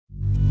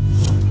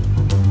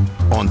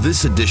on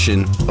this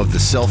edition of the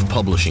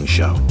Self-Publishing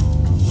Show.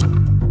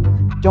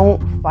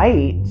 Don't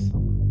fight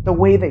the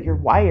way that you're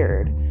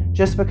wired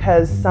just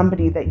because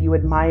somebody that you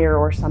admire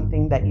or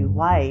something that you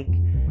like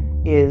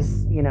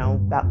is, you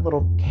know, that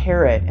little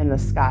carrot in the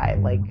sky.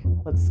 Like,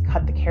 let's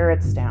cut the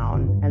carrots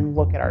down and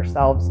look at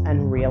ourselves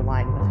and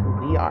realign with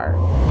who we are.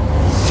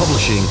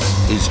 Publishing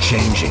is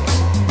changing.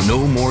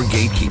 No more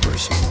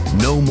gatekeepers.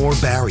 No more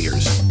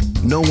barriers.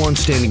 No one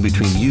standing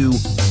between you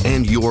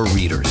and your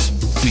readers.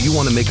 Do you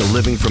want to make a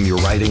living from your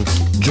writing?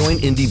 Join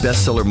indie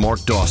bestseller Mark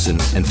Dawson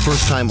and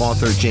first-time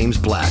author James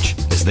Blatch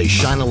as they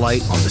shine a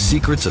light on the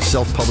secrets of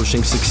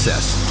self-publishing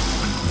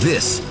success.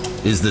 This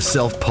is the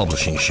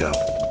Self-Publishing Show.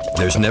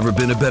 There's never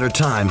been a better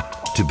time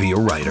to be a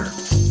writer.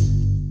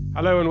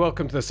 Hello and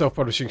welcome to the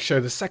Self-Publishing Show,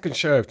 the second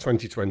show of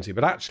 2020.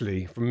 But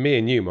actually, from me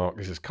and you, Mark,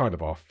 this is kind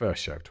of our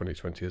first show of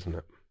 2020, isn't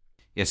it?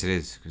 Yes, it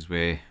is, because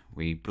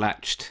we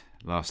blatched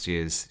last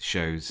year's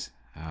shows.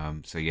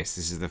 So yes,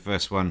 this is the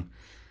first one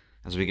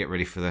as we get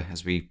ready for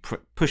as we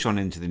push on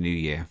into the new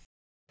year.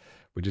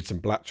 We did some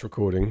Blatch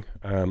recording.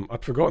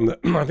 I'd forgotten that.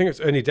 I think it's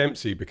Ernie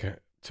Dempsey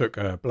took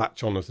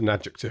Blatch on as an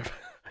adjective.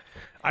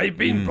 I've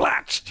been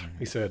blatched,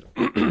 he said.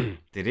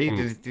 Did he?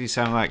 Did he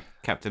sound like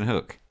Captain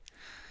Hook?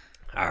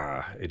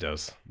 He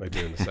does. They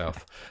do in the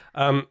South.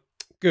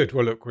 Good.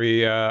 Well, look,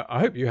 I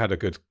hope you had a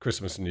good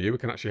Christmas and New Year. We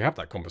can actually have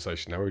that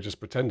conversation now. We were just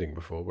pretending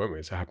before, weren't we?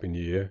 It's a Happy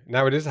New Year.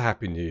 Now it is a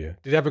Happy New Year.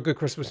 Did you have a good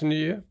Christmas and New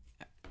Year?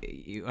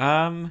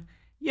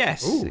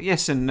 Yes. Ooh.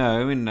 Yes and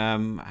no.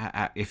 And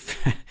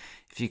if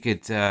you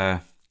could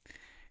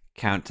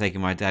count taking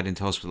my dad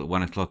into hospital at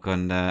 1 o'clock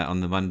on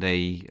the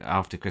Monday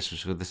after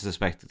Christmas with a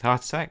suspected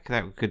heart attack,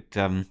 that could.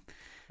 Oh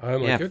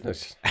my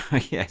goodness.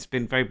 Yeah, it's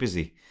been very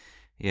busy.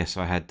 Yes,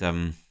 I had.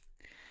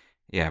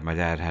 My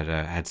dad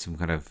had some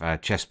kind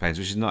of chest pains,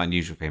 which is not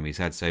unusual for him. He's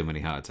had so many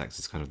heart attacks.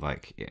 It's kind of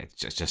like, it's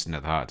just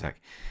another heart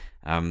attack.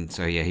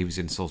 So yeah, he was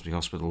in Salisbury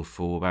Hospital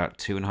for about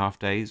 2.5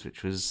 days,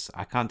 which was,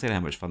 I can't tell you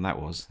how much fun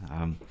that was.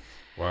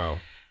 Wow.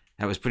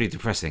 That was pretty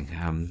depressing.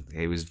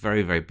 It was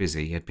very, very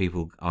busy. He had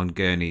people on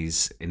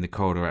gurneys in the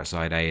corridor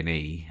outside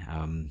A&E,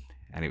 and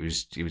it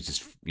was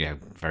just,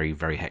 very,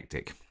 very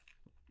hectic.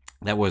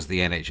 That was the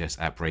NHS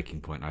at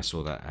breaking point. I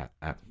saw that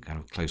at kind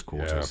of close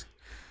quarters.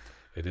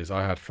 Yeah, it is.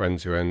 I had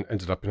friends who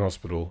ended up in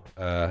hospital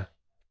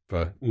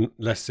for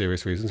less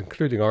serious reasons,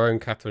 including our own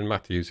Catherine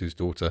Matthews, whose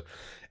daughter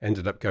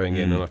ended up going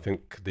in. And I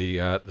think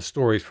the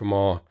stories from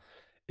our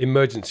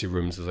emergency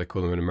rooms, as they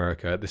call them in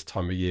America, at this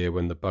time of year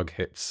when the bug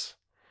hits,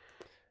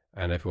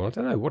 and everyone, I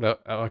don't know,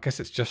 what I guess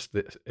it's just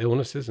the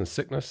illnesses and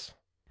sickness.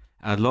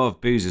 A lot of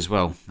booze as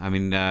well. I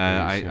mean,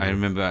 I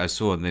remember I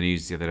saw in the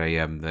news the other day,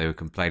 they were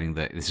complaining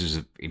that this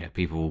was,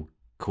 people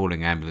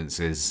calling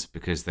ambulances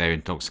because they're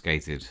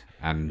intoxicated,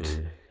 and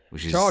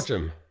which is charge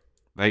them.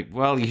 I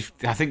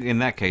think in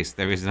that case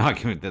there is an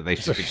argument that they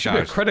should be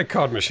charged. A credit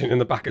card machine in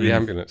the back of the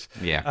ambulance.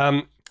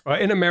 Yeah.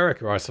 In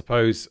America, I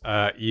suppose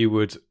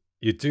you'd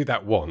do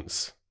that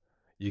once.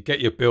 You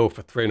get your bill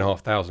for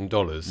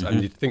 $3,500,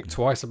 and you'd think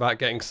twice about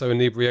getting so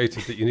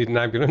inebriated that you need an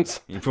ambulance.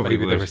 You probably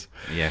Maybe would. There is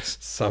Yes.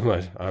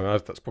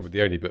 that's probably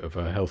the only bit of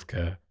a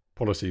healthcare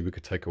policy we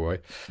could take away.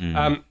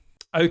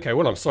 Okay,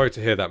 well, I'm sorry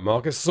to hear that,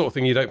 Mark. It's the sort of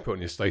thing you don't put on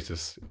your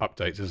status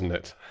updates, isn't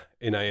it?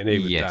 In A&E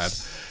with Dad.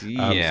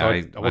 Yeah,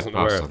 so I wasn't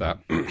aware of that.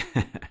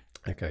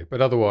 Okay,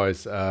 but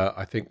otherwise,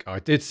 I think I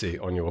did see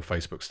on your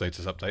Facebook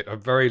status update a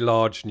very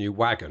large new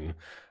wagon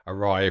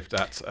arrived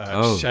at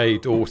Shea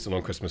Dawson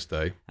on Christmas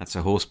Day. That's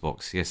a horse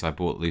box. Yes, I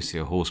bought Lucy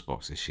a horse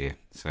box this year.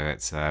 So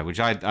it's which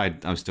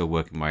I'm still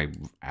working my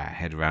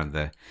head around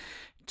the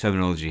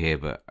terminology here,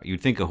 but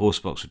you'd think a horse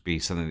box would be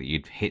something that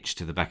you'd hitch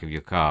to the back of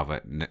your car,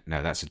 but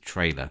no, that's a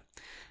trailer.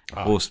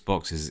 A horse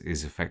box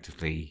is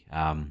effectively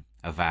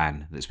a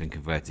van that's been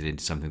converted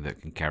into something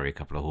that can carry a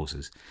couple of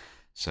horses.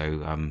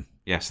 So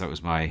yes, that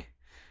was my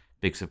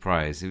big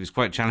surprise. It was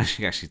quite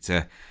challenging actually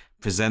to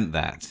present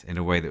that in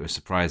a way that was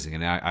surprising,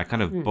 and I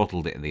kind of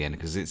bottled it in the end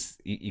because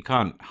you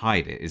can't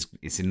hide it.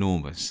 It's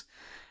enormous.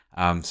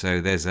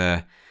 So there's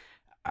I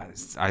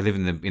live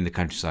in the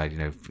countryside,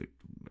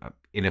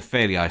 in a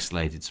fairly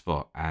isolated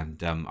spot,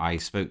 and I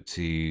spoke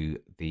to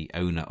the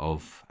owner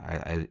of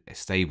a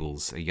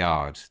stables, a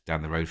yard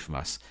down the road from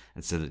us,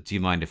 and said, do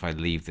you mind if I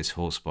leave this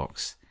horse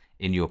box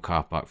in your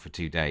car park for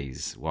 2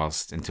 days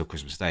until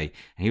Christmas Day?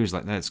 And he was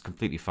like, no, it's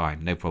completely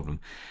fine, no problem.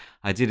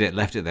 I did it,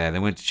 left it there,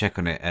 then went to check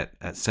on it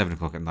at 7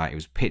 o'clock at night. It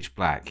was pitch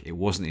black. It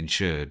wasn't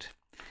insured.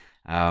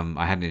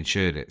 I hadn't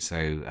insured it,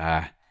 so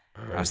I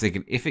was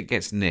thinking, if it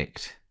gets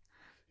nicked,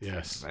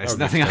 yes, there's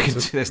nothing I can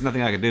do. There's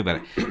nothing I can do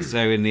about it. So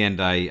in the end,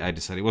 I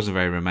decided it wasn't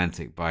very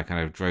romantic, but I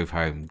kind of drove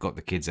home, got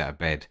the kids out of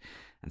bed,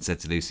 and said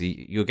to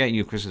Lucy, "You're getting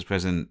your Christmas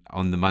present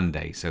on the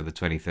Monday, so the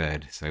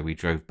 23rd." So we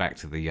drove back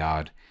to the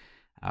yard,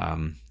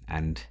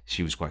 and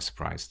she was quite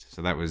surprised.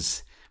 So that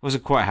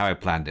wasn't quite how I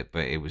planned it,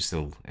 but it's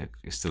still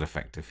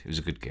effective. It was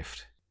a good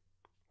gift.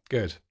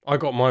 Good. I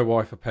got my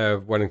wife a pair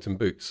of Wellington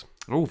boots.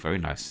 Oh, very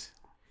nice.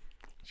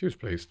 She was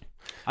pleased.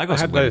 I got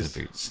some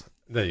Wellington boots.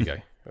 There you go.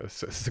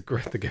 It's the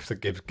gift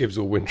that gives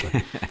all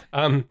winter.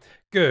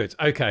 Good.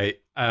 Okay.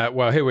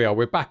 Well, here we are.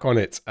 We're back on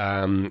it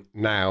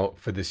now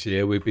for this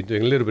year. We've been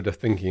doing a little bit of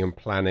thinking and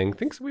planning.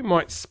 Things we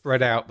might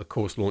spread out the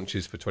course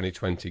launches for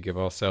 2020, give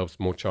ourselves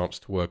more chance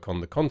to work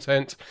on the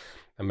content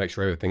and make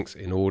sure everything's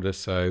in order.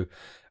 So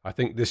I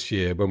think this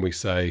year, when we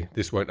say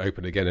this won't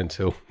open again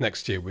until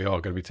next year, we are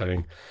going to be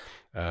telling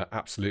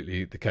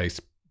absolutely the case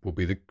will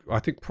be I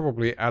think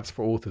probably Ads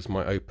for Authors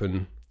might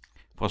open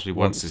possibly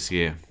once this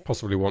year.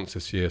 Possibly once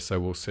this year, so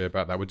we'll see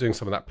about that. We're doing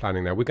some of that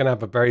planning now. We're going to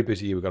have a very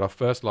busy year. We've got our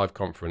first live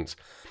conference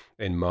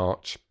in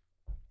March.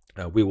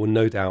 We will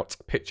no doubt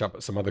pitch up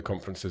at some other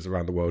conferences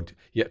around the world,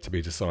 yet to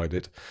be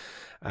decided.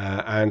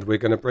 And we're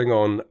going to bring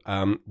on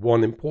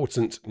one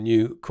important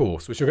new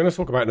course, which we're going to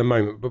talk about in a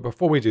moment. But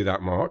before we do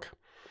that, Mark,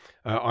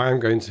 I am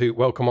going to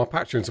welcome our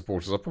Patreon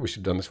supporters. I probably should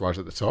have done this right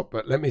at the top,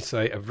 but let me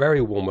say a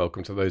very warm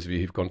welcome to those of you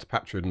who've gone to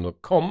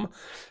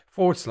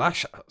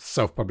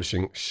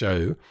patreon.com/self-publishing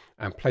show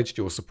and pledged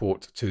your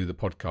support to the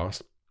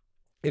podcast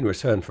in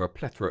return for a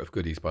plethora of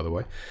goodies, by the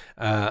way.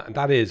 And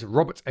that is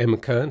Robert M.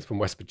 Kearns from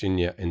West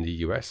Virginia in the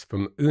US,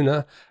 from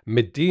Una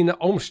Medina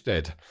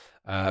Olmsted,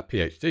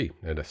 PhD,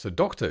 so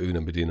Dr.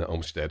 Una Medina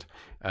Olmsted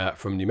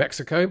from New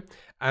Mexico,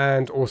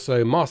 and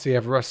also Marcy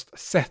Everest,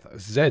 Seth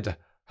Z.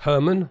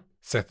 Herman,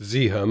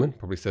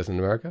 probably says in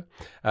America.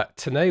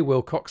 Tanae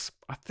Wilcox,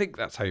 I think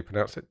that's how you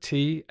pronounce it.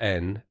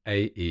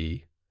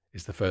 Tnae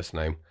is the first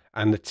name.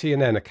 And the T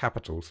and N are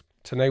capitals.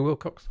 Tanae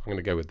Wilcox, I'm going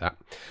to go with that.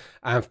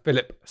 And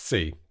Philip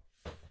C.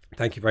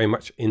 Thank you very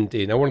much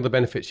indeed. Now, one of the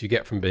benefits you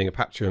get from being a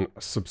Patreon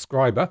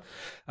subscriber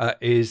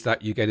is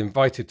that you get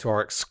invited to our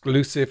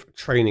exclusive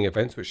training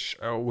events, which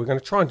we're going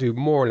to try and do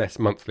more or less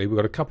monthly. We've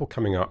got a couple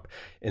coming up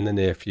in the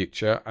near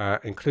future,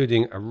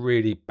 including a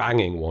really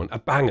banging one, a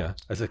banger,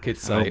 as the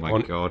kids say. Oh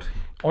my God.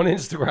 On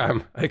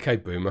Instagram. Okay,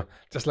 Boomer,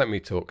 just let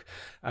me talk.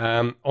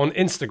 On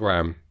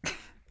Instagram,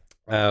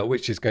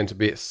 which is going to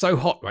be, it's so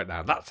hot right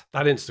now. That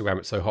Instagram,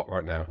 it's so hot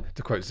right now,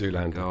 to quote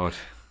Zoolander. God.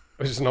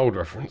 Which is an old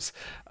reference.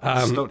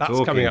 That's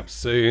coming up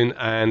soon.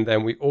 And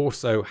then we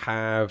also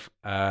have,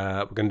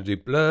 we're going to do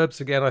blurbs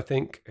again, I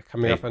think,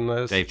 coming up on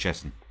those. Dave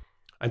Chesson.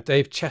 And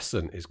Dave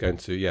Chesson is going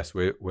to, yes,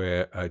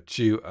 we're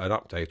due an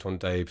update on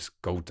Dave's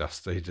Gold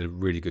Dust. So he did a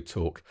really good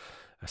talk,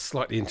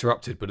 slightly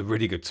interrupted, but a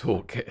really good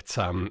talk at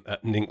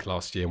NINC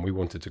last year. And we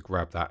wanted to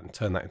grab that and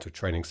turn that into a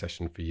training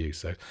session for you.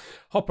 So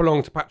hop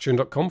along to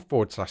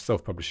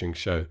patreon.com/self-publishing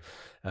show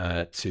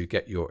to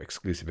get your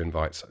exclusive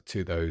invites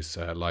to those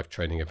live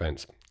training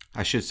events.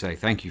 I should say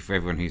thank you for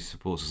everyone who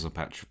supports us on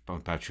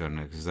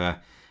Patreon, because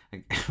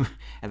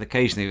and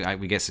occasionally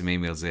we get some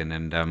emails in,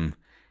 and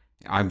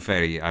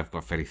I've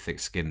got fairly thick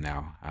skin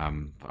now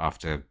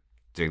after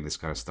doing this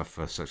kind of stuff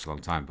for such a long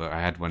time. But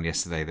I had one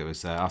yesterday that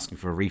was asking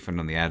for a refund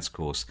on the ads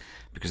course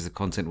because the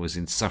content was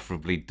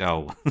insufferably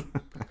dull.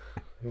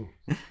 Ooh,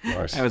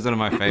 nice. That was one of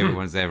my favourite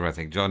ones ever. I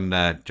think John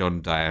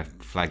Dyer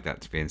flagged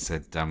that to me and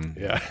said,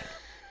 yeah.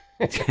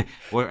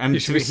 Well, and you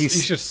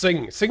should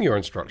sing your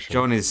instruction.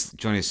 John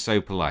is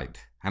so polite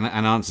and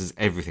answers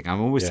everything.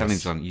 I'm always telling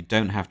John, you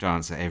don't have to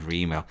answer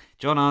every email.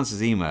 John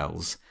answers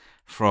emails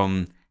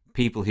from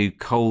people who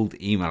cold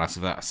email us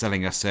about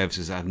selling us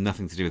services that have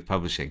nothing to do with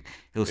publishing.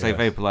 He'll say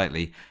very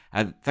politely,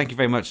 "Thank you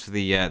very much for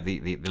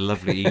the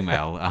lovely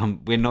email.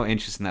 We're not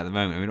interested in that at the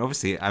moment." I mean,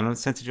 obviously, I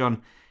said to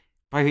John,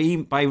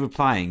 by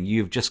replying,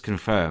 you have just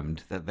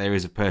confirmed that there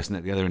is a person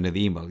at the other end of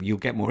the email. You'll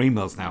get more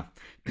emails now.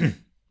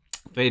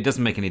 But it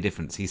doesn't make any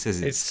difference. He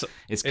says it's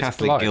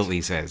Catholic polite. Guilt,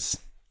 he says.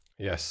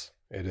 Yes,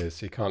 it is.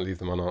 He can't leave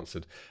them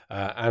unanswered.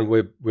 And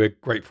we're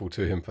grateful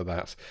to him for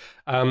that.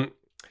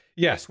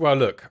 Yes, well,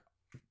 look,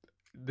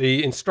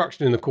 the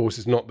instruction in the course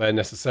is not there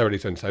necessarily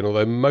to entertain,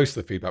 although most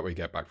of the feedback we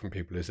get back from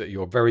people is that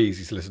you're very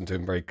easy to listen to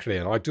and very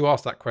clear. And I do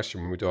ask that question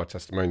when we do our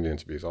testimonial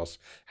interviews, ask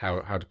how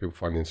do people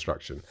find the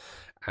instruction?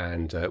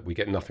 And we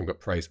get nothing but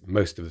praise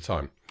most of the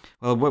time.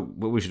 Well,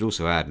 what we should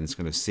also add, and it's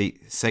going to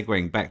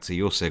segueing back to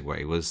your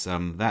segue, was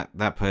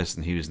that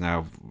person who is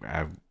now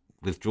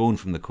withdrawn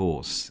from the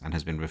course and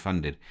has been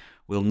refunded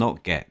will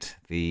not get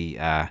the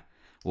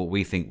what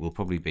we think will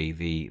probably be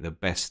the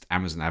best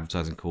Amazon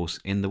advertising course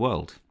in the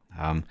world.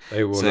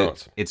 They will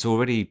not. It's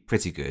already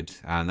pretty good,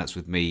 and that's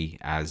with me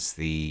as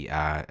the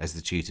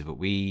tutor. But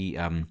we,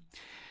 I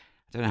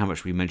don't know how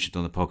much we mentioned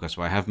on the podcast,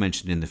 but I have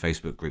mentioned in the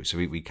Facebook group, so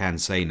we can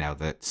say now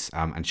that,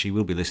 and she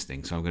will be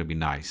listening, so I'm going to be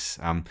nice.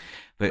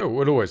 But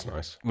we're always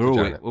nice.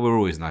 We're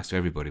always nice to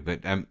everybody.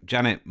 But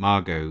Janet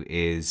Margot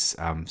is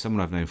someone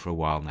I've known for a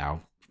while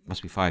now.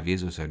 Must be 5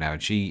 years or so now,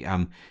 and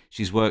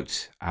she's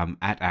worked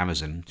at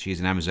Amazon.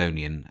 She's an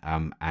Amazonian,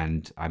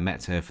 and I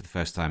met her for the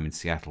first time in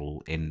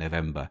Seattle in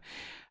November.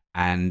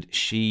 And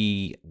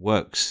she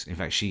works, in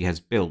fact, she has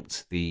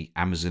built the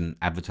Amazon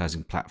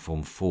advertising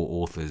platform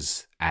for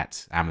authors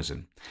at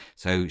Amazon.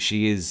 So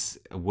she is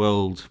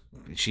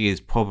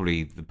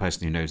probably the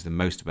person who knows the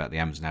most about the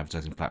Amazon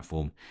advertising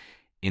platform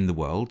in the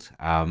world.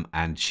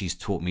 And she's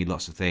taught me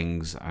lots of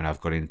things, and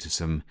I've got into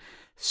some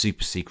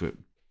super secret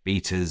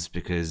betas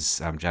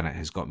because Janet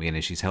has got me in,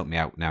 and she's helped me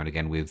out now and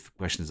again with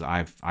questions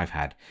that I've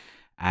had.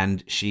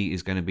 and she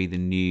is going to be the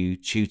new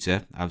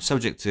tutor.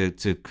 Subject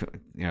to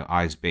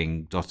I's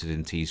being dotted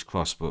and T's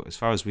crossed, but as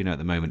far as we know at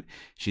the moment,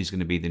 she's going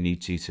to be the new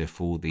tutor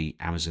for the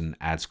Amazon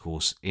Ads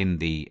course in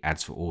the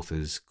Ads for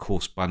Authors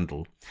course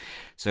bundle.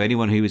 So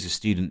anyone who is a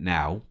student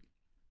now,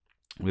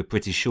 we're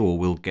pretty sure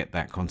will get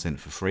that content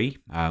for free.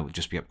 It will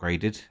just be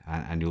upgraded,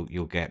 and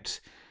you'll get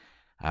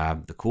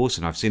the course.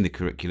 And I've seen the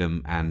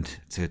curriculum, and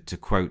to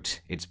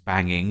quote, it's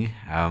banging.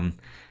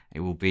 It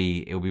will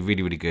be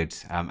really, really good.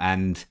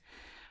 And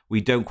we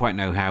don't quite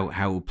know how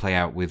it will play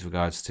out with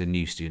regards to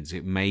new students.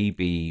 It may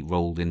be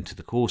rolled into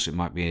the course. It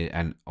might be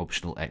an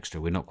optional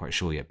extra. We're not quite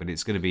sure yet, but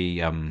it's going to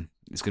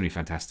be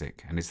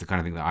fantastic, and it's the kind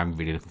of thing that I'm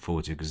really looking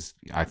forward to, because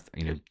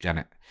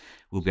Janet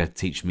will be able to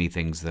teach me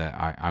things that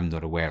I'm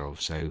not aware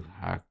of. So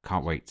I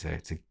can't wait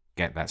to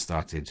get that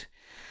started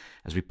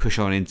as we push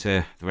on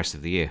into the rest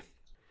of the year.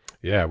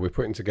 Yeah, we're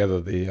putting together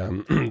the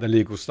the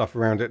legal stuff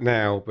around it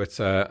now, but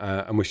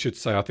and we should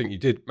say, I think you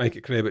did make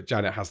it clear, but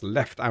Janet has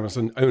left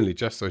Amazon only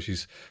just, so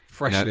she's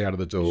freshly out of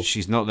the door.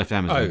 She's not left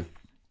Amazon. Oh.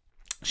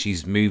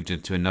 She's moved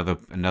into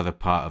another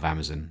part of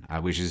Amazon,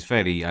 which is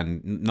fairly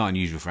not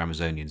unusual for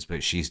Amazonians,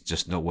 but she's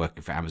just not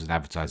working for Amazon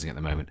Advertising at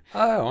the moment.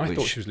 Oh, I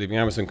thought she was leaving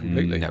Amazon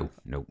completely.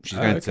 No. She's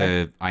going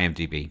to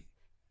IMDb,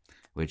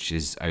 which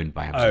is owned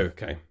by Amazon.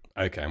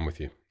 Oh, okay, I'm with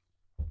you.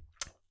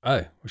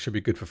 Oh, which should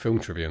be good for film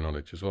trivia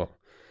knowledge as well.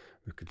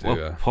 We could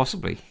do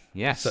possibly,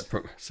 yes.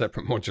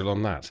 Separate module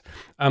on that.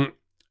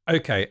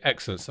 Okay,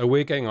 excellent. So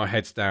we're getting our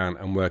heads down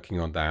and working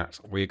on that.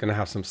 We're going to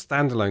have some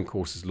standalone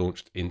courses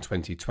launched in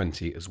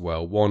 2020 as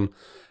well. One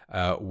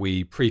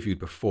we previewed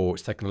before.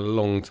 It's taken a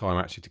long time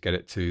actually to get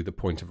it to the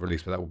point of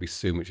release, but that will be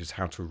soon, which is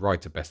how to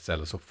write a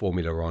bestseller, so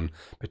formula on,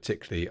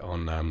 particularly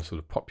on sort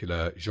of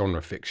popular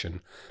genre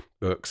fiction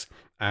books.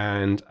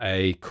 And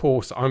a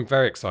course I'm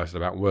very excited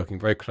about, working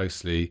very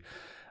closely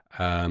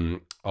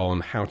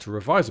on how to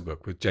revise a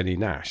book with Jenny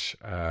Nash,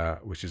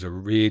 which is a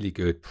really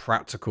good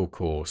practical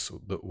course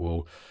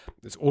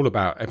it's all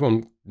about,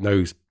 everyone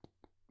knows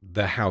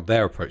how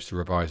their approach to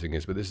revising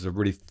is, but this is a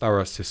really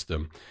thorough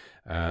system.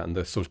 And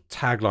the sort of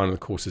tagline of the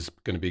course is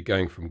going to be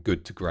going from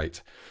good to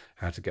great,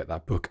 how to get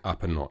that book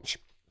up a notch.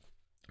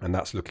 And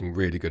that's looking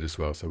really good as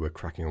well. So we're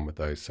cracking on with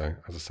those. So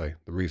as I say,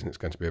 the reason it's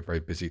going to be a very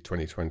busy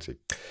 2020.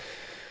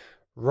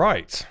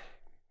 Right.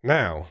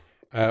 Now,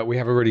 we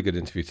have a really good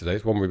interview today.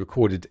 It's one we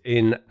recorded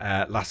in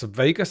Las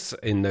Vegas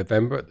in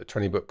November at the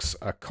 20 Books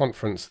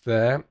conference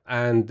there.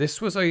 And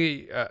this was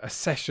a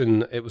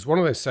session. It was one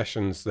of those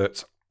sessions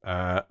that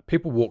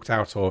people walked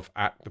out of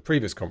at the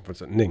previous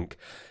conference at NINC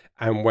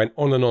and went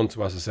on and on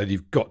to us and said,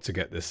 you've got to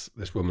get this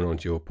woman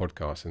onto your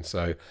podcast. And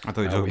so I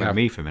thought you were talking about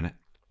me for a minute.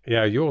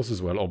 Yeah, yours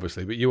as well,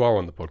 obviously, but you are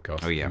on the podcast.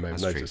 Oh, yeah, you may have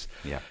that's noticed.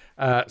 true.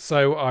 Yeah.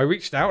 So I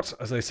reached out,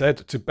 as I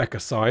said, to Becca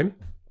Syme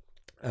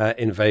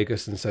in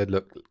Vegas and said,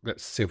 look,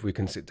 let's see if we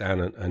can sit down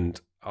and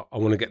I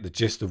want to get the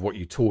gist of what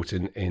you taught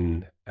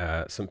in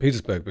St.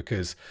 Petersburg,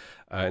 because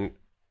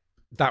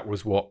that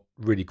was what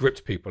really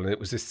gripped people. And it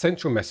was this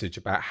central message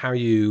about how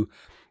you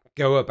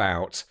go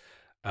about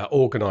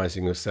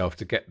organizing yourself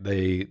to get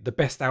the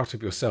best out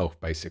of yourself,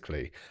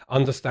 basically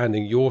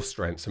understanding your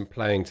strengths and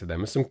playing to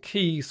them, and some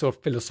key sort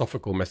of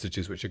philosophical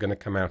messages which are going to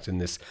come out in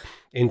this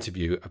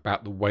interview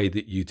about the way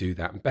that you do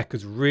that. And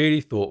Becca's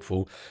really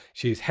thoughtful.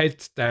 She's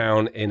heads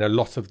down in a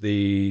lot of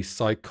the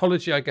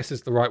psychology, I guess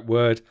is the right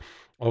word,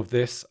 of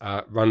this,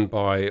 run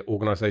by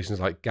organizations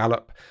like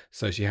Gallup.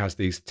 So she has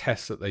these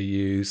tests that they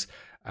use,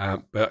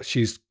 but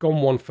she's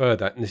gone one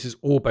further, and this is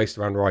all based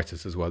around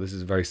writers as well. This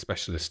is a very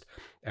specialist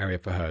area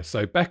for her.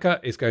 So Becca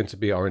is going to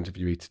be our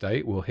interviewee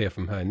today. We'll hear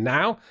from her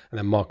now, and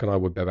then Mark and I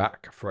will be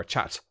back for a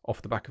chat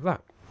off the back of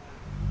that.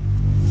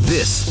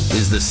 This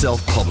is the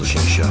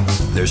Self-Publishing Show.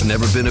 There's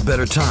never been a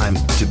better time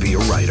to be a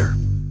writer.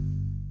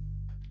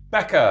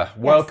 Becca,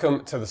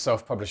 welcome to the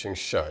Self-Publishing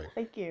Show.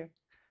 Thank you.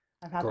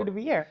 I'm happy to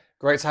be here.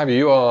 Great to have you.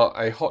 You are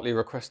a hotly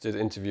requested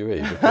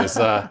interviewee because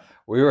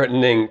we were at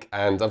NINC,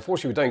 and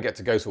unfortunately we don't get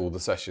to go to all the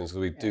sessions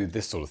because we do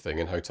this sort of thing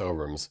in hotel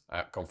rooms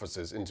at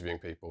conferences, interviewing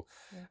people.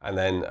 Yeah. And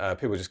then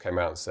people just came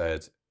out and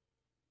said,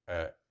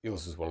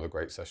 yours was one of the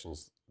great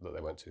sessions that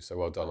they went to, so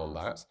well done on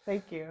that.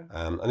 Thank you.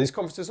 And these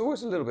conferences are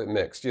always a little bit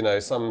mixed. You know,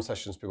 some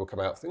sessions people come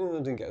out thinking, I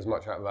didn't get as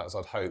much out of that as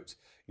I'd hoped.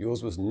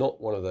 Yours was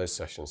not one of those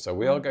sessions. So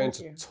we are going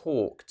to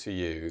talk to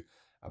you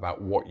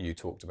about what you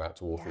talked about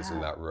to authors in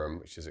that room,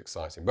 which is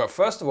exciting. But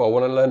first of all, I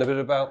want to learn a bit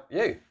about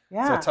you.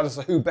 Yeah. So tell us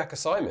who Becca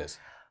Syme is.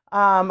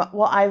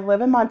 Well, I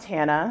live in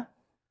Montana,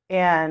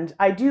 and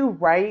I do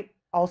write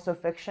also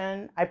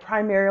fiction. I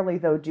primarily,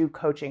 though, do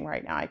coaching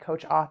right now. I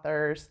coach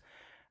authors.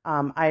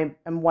 I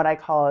am what I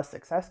call a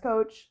success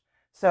coach.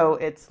 So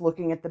it's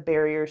looking at the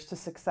barriers to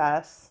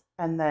success,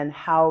 and then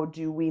how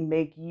do we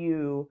make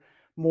you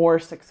more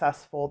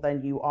successful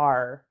than you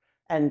are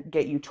and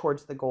get you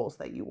towards the goals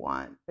that you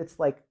want. It's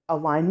like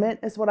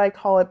alignment is what I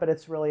call it, but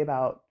it's really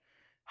about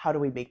how do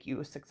we make you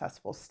a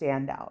successful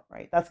standout,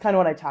 right? That's kind of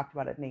what I talked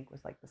about at NINC,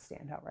 was like the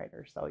standout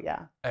writer. So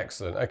yeah.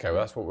 Excellent. Okay,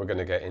 well that's what we're going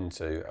to get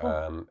into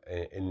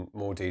in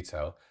more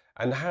detail.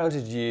 And how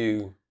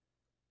did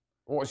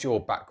what was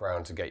your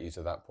background to get you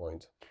to that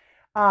point?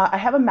 I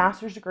have a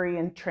master's degree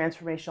in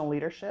transformational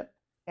leadership.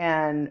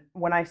 And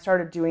when I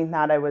started doing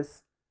that, I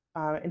was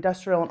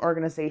industrial and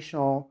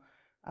organizational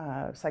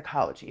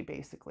psychology,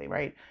 basically,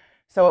 right?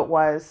 So it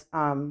was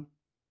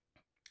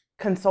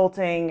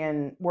consulting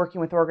and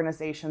working with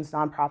organizations,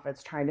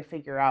 nonprofits, trying to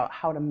figure out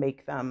how to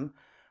make them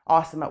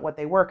awesome at what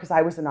they were, because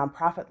I was a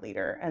nonprofit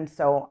leader. And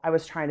so I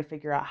was trying to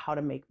figure out how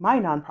to make my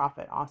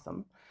nonprofit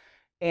awesome.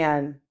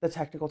 And the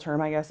technical term,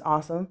 I guess,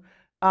 awesome.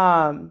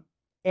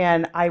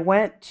 And I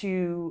went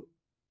to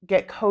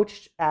get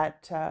coached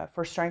at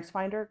for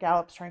StrengthsFinder,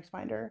 Gallup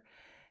StrengthsFinder.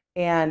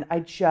 And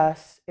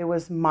it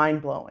was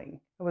mind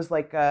blowing. It was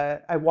like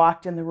I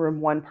walked in the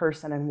room one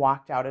person and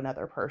walked out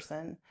another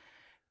person.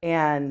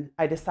 And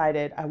I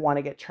decided I want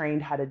to get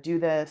trained how to do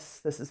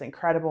this. This is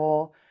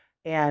incredible.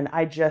 And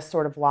I just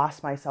sort of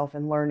lost myself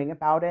in learning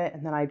about it.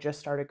 And then I just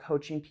started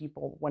coaching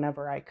people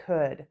whenever I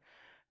could,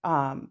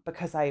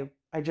 because I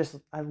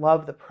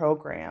love the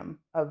program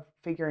of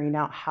figuring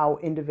out how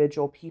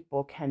individual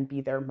people can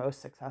be their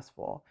most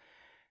successful.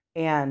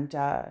 And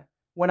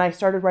when I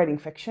started writing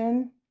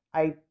fiction,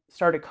 I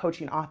started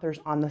coaching authors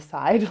on the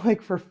side,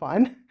 like for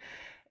fun.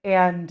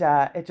 And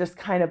it just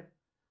kind of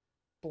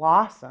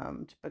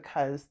blossomed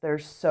because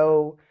there's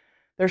so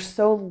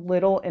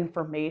little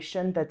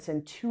information that's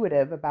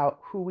intuitive about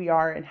who we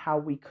are and how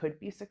we could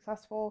be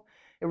successful.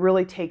 It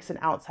really takes an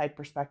outside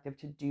perspective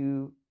to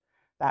do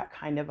that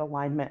kind of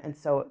alignment. And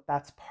so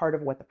that's part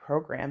of what the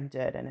program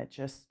did. And it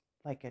just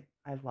I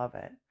love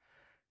it.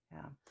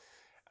 Yeah.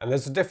 And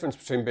there's a difference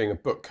between being a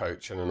book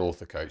coach and an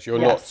author coach. You're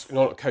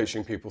not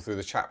coaching people through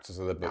the chapters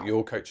of the book. No.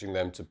 You're coaching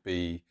them to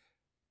be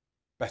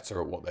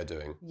better at what they're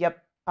doing.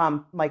 Yep.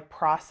 Like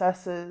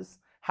processes.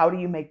 How do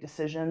you make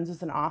decisions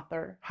as an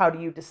author? How do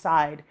you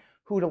decide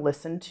who to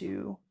listen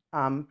to?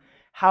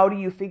 How do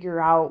you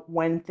figure out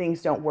when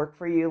things don't work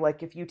for you?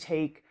 Like if you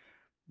take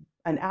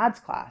an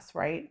ads class,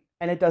 right,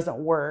 and it doesn't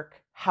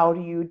work, how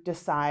do you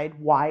decide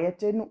why it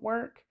didn't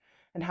work?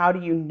 And how do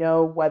you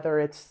know whether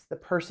it's the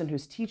person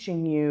who's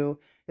teaching you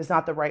is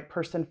not the right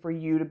person for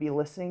you to be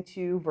listening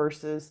to,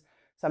 versus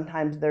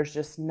sometimes there's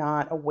just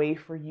not a way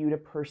for you to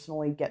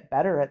personally get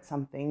better at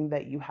something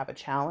that you have a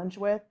challenge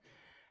with.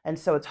 And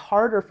so it's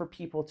harder for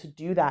people to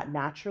do that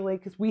naturally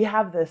because we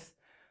have this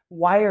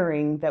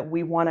wiring that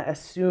we want to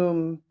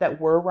assume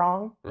that we're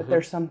wrong, that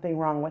there's something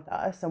wrong with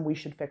us and we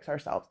should fix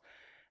ourselves.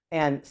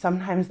 And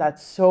sometimes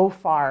that's so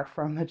far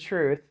from the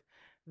truth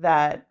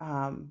that,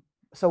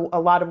 so a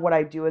lot of what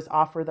I do is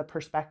offer the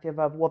perspective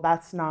of, well,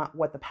 that's not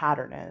what the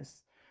pattern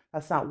is.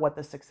 That's not what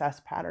the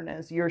success pattern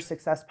is. Your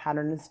success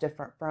pattern is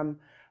different from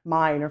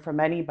mine or from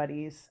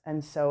anybody's.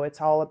 And so it's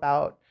all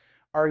about,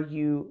 are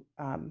you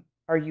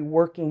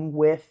working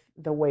with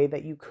the way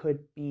that you could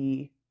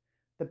be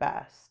the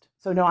best?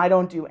 So no, I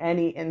don't do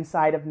any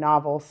inside of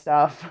novel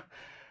stuff.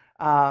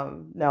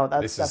 No,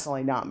 that's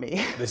definitely not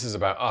me. This is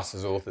about us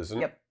as authors. And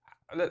yep.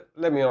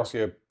 Let me ask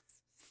you a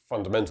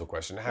fundamental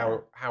question.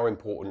 How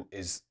important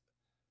is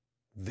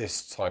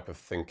this type of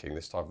thinking,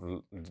 this type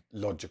of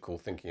logical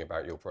thinking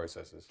about your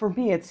processes? For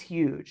me, it's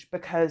huge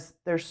because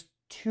there's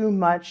too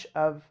much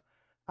of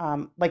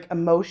like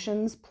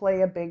emotions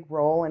play a big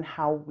role in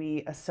how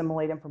we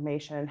assimilate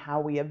information and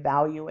how we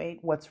evaluate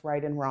what's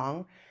right and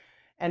wrong.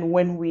 And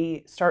when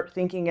we start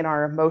thinking in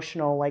our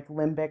emotional, like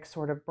limbic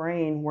sort of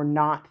brain, we're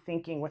not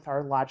thinking with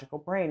our logical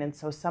brain. And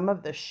so some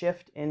of the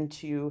shift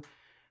into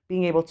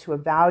being able to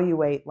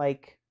evaluate,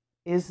 like,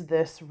 is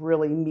this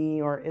really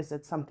me or is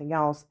it something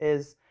else,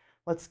 is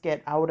let's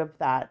get out of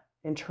that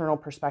internal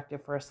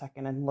perspective for a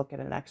second and look at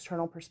an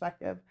external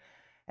perspective.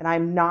 And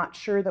I'm not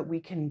sure that we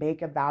can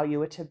make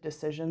evaluative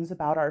decisions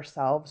about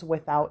ourselves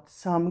without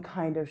some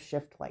kind of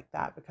shift like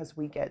that, because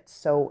we get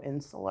so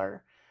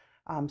insular.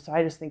 So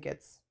I just think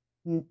it's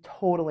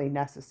totally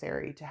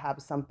necessary to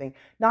have something,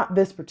 not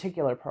this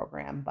particular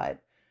program,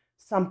 but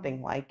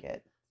something like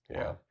it.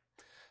 Yeah.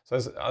 So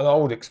there's an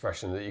old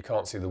expression that you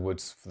can't see the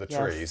woods for the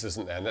trees,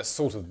 isn't there? And that's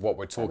sort of what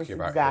we're talking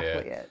about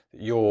exactly here.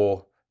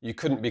 It. You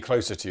couldn't be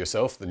closer to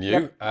yourself than you.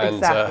 Yep, and,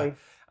 exactly.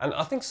 And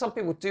I think some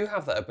people do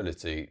have that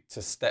ability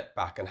to step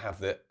back and have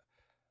the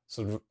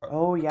sort of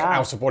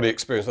out of body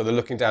experience where they're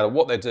looking down at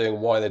what they're doing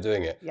and why they're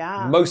doing it.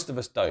 Yeah. Most of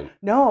us don't.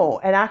 No,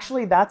 and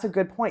actually that's a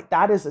good point.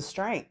 That is a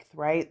strength,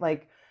 right?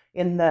 Like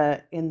in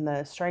the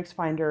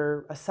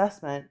StrengthsFinder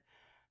assessment,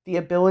 the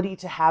ability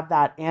to have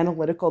that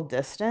analytical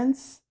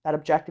distance, that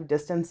objective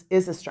distance,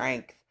 is a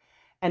strength.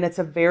 And it's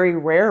a very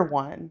rare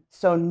one.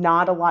 So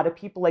not a lot of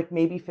people, like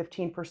maybe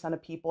 15%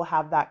 of people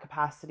have that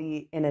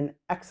capacity in an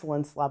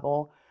excellence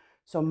level.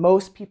 So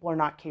most people are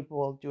not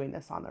capable of doing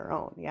this on their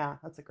own. Yeah,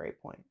 that's a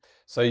great point.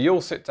 So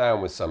you'll sit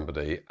down with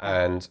somebody,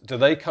 and do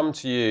they come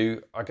to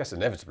you, I guess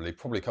inevitably,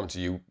 probably come to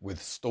you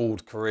with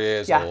stalled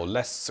careers or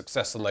less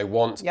success than they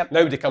want? Yep.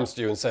 Nobody comes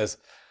to you and says,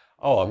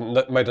 oh,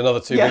 I've made another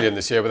 2 million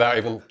this year without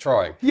even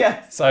trying.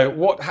 Yes. So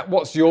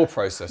what's your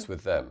process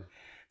with them?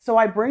 So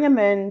I bring them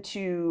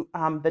into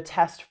the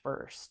test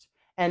first,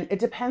 and it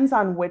depends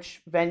on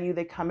which venue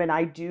they come in.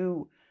 I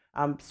do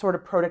sort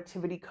of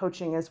productivity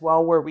coaching as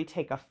well, where we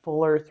take a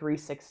fuller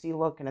 360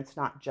 look and it's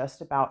not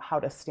just about how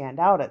to stand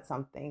out at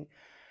something.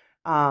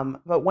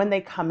 But when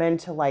they come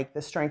into like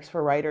the Strengths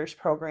for Writers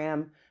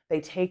program,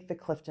 they take the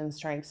Clifton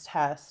Strengths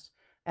test,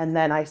 and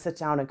then I sit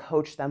down and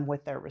coach them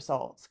with their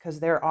results. Because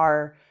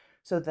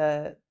so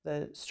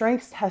the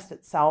Strengths test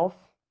itself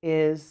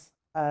is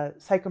a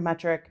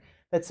psychometric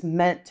that's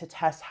meant to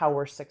test how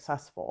we're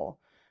successful.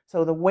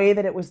 So the way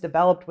that it was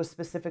developed was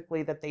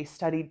specifically that they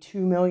studied 2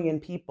 million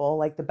people,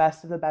 like the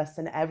best of the best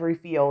in every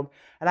field.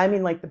 And I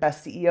mean like the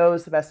best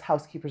CEOs, the best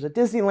housekeepers at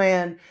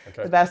Disneyland,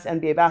 the best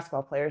NBA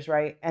basketball players,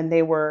 right? And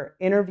they were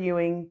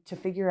interviewing to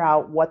figure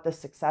out what the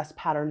success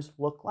patterns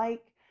look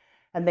like.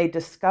 And they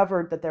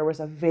discovered that there was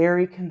a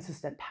very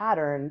consistent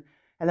pattern.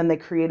 And then they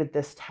created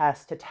this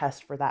test to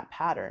test for that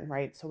pattern,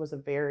 right? So it was a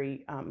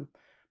very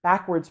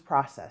backwards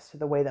process to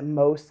the way that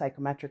most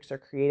psychometrics are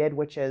created,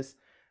 which is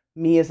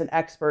me as an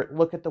expert,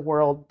 look at the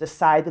world,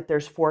 decide that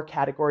there's 4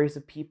 categories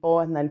of people,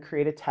 and then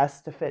create a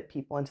test to fit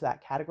people into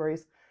that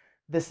categories.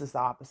 This is the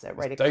opposite,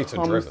 right? It's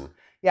data driven.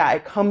 Yeah,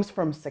 it comes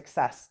from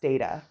success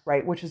data,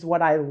 right? Which is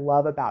what I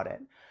love about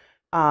it.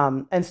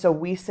 And so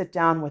we sit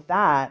down with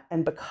that,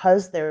 and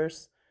because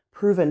there's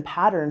proven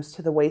patterns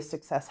to the way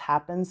success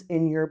happens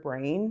in your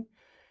brain,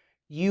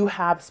 you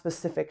have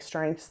specific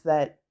strengths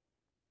that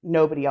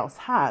nobody else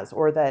has,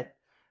 or that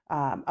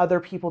other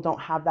people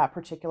don't have that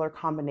particular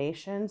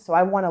combination. So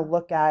I want to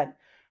look at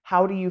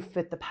how do you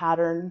fit the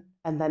pattern,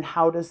 and then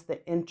how does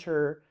the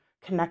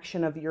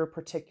interconnection of your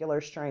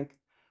particular strength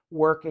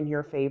work in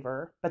your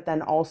favor, but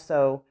then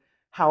also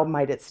how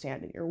might it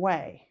stand in your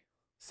way.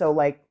 So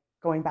like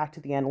going back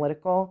to the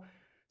analytical,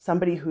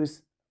 somebody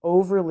who's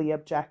overly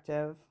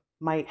objective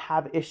might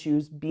have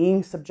issues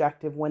being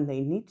subjective when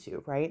they need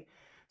to, right?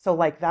 So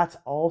like that's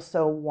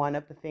also one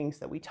of the things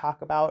that we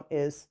talk about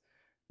is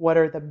what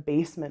are the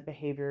basement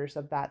behaviors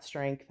of that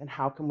strength, and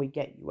how can we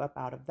get you up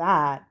out of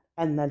that?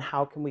 And then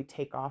how can we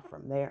take off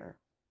from there?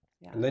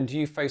 Yeah. And then do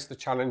you face the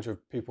challenge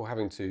of people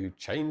having to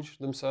change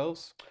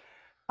themselves?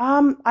 I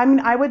mean,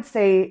 I would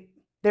say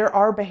there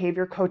are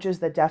behavior coaches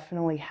that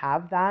definitely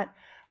have that.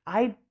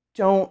 I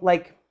don't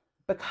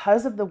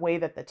because of the way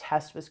that the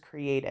test was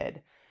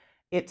created,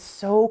 it's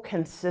so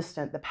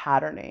consistent, the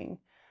patterning,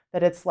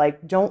 that it's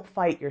like, don't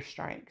fight your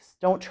strengths.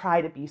 Don't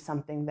try to be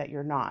something that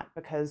you're not,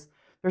 because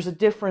there's a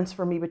difference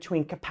for me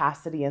between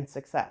capacity and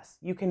success.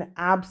 You can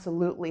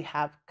absolutely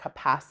have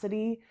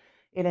capacity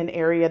in an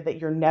area that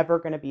you're never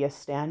going to be a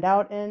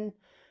standout in.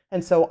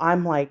 And so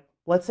I'm like,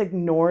 let's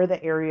ignore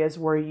the areas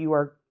where you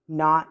are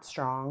not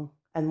strong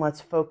and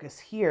let's focus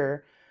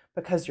here,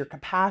 because your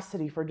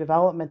capacity for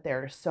development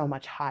there is so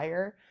much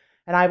higher.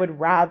 And I would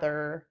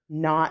rather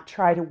not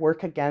try to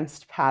work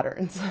against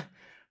patterns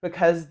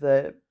because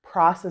the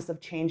process of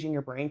changing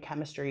your brain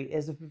chemistry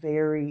is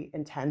very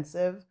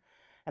intensive.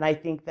 And I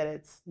think that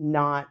it's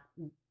not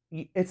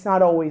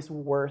always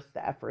worth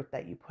the effort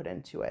that you put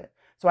into it.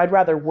 So I'd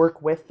rather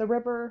work with the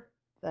river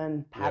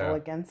than paddle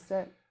against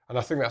it. And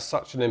I think that's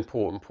such an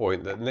important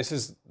point, that, and this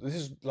is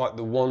like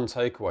the one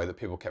takeaway that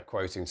people kept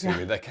quoting to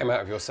me. They came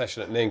out of your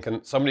session at NINC,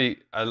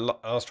 and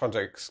I was trying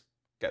to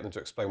get them to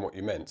explain what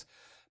you meant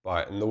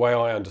by it. And the way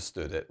I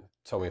understood it,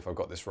 tell me if I've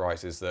got this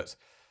right, is that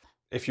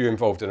if you're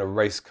involved in a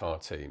race car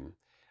team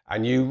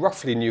and you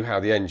roughly knew how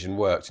the engine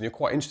worked and you're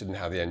quite interested in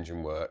how the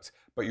engine worked,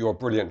 but you're a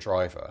brilliant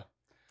driver,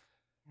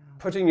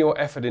 putting your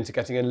effort into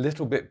getting a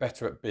little bit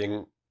better at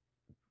being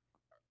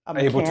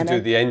able to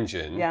do the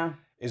engine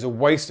is a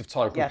waste of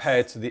time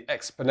compared to the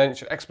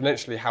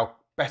exponentially how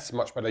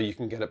much better you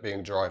can get at being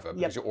a driver,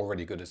 because you're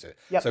already good at it.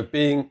 So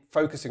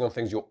focusing on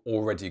things you're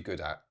already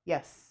good at.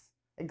 Yes,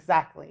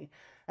 exactly.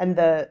 And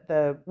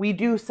we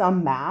do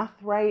some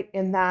math, right,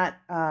 in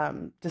that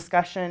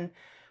discussion,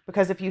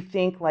 because if you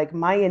think like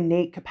my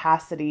innate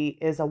capacity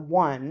is a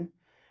 1,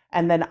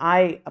 and then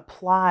I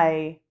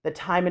apply the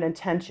time and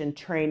attention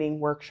training,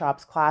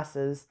 workshops,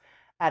 classes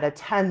at a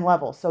 10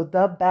 level, so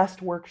the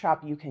best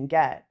workshop you can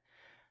get,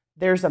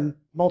 there's a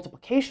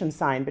multiplication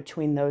sign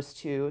between those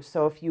two.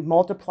 So if you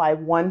multiply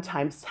 1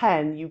 times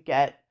 10, you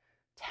get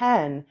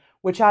 10,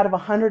 which out of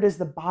 100 is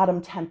the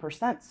bottom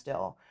 10%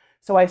 still.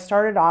 So I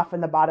started off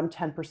in the bottom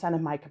 10%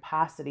 of my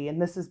capacity.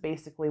 And this is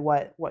basically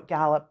what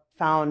Gallup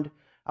found,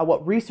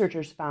 what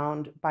researchers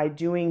found by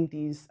doing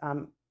these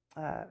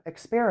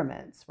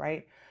experiments,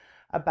 right?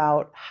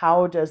 About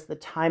how does the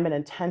time and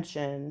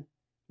attention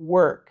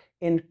work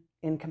in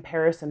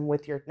comparison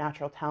with your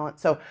natural talent.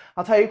 So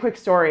I'll tell you a quick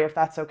story if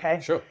that's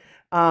okay. Sure.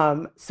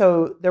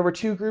 So there were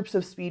 2 groups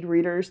of speed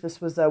readers.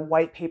 This was a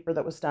white paper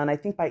that was done, I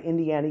think, by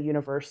Indiana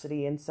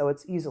University, and so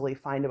it's easily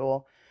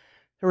findable.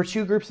 There were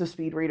 2 groups of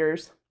speed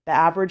readers. The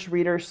average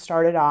reader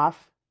started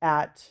off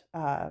at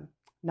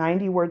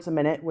 90 words a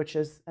minute, which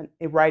is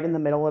right in the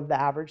middle of the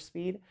average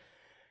speed.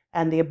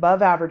 And the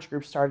above average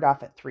group started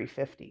off at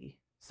 350.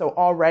 So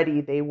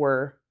already they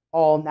were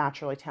all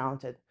naturally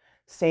talented.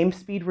 Same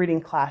speed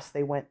reading class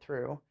they went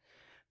through.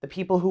 The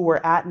people who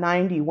were at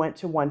 90 went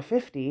to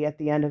 150 at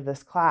the end of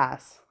this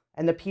class.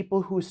 And the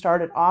people who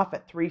started off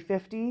at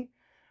 350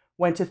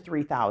 went to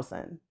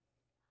 3,000.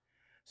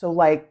 So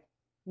like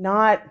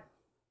not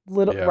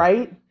little, Yeah.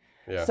 right?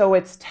 Yeah. So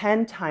it's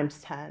 10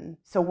 times 10.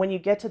 So when you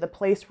get to the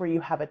place where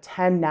you have a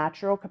 10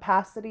 natural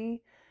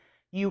capacity,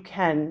 you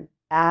can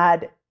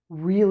add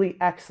really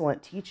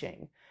excellent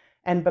teaching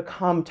and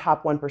become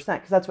top 1%,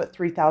 because that's what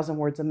 3,000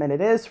 words a minute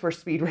is for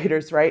speed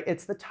readers, right?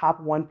 It's the top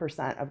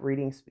 1% of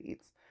reading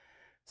speeds.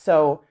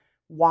 So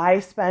why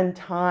spend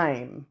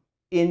time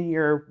in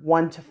your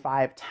 1 to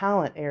 5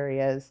 talent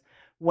areas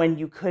when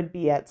you could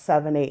be at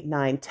 7, 8,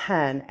 9,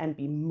 10 and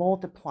be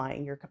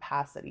multiplying your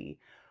capacity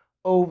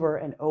over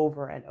and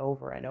over and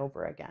over and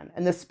over again?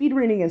 And the speed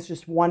reading is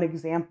just one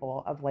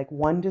example of like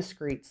one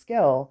discrete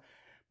skill,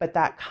 but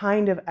that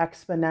kind of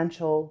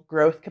exponential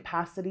growth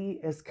capacity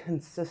is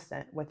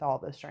consistent with all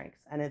the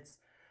strengths. And it's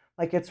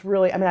like, it's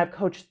really, I mean, I've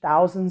coached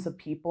thousands of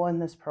people in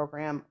this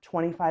program,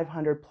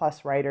 2,500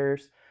 plus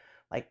writers,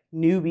 like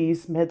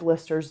newbies,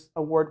 mid-listers,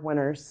 award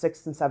winners,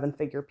 6 and 7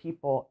 figure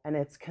people, and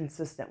it's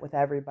consistent with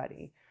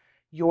everybody.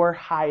 Your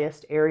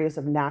highest areas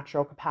of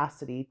natural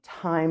capacity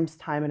times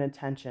time and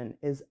attention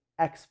is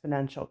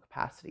exponential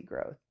capacity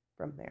growth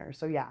from there.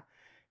 So yeah,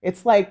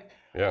 it's like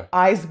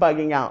eyes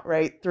bugging out,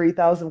 right?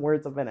 3,000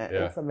 words a minute.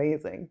 Yeah. It's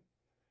amazing.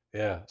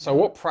 Yeah. So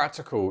what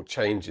practical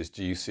changes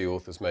do you see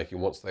authors making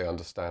once they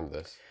understand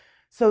this?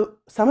 So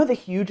some of the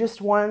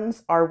hugest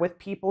ones are with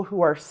people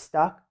who are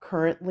stuck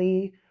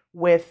currently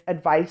with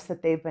advice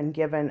that they've been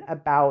given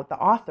about the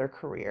author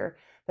career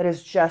that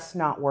is just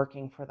not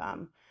working for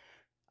them.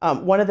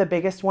 One of the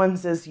biggest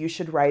ones is you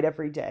should write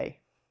every day,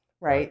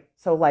 right?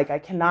 So like, I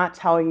cannot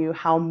tell you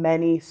how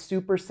many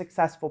super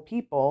successful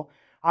people,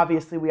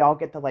 obviously we all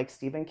get the like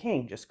Stephen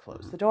King, just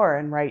close the door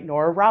and write.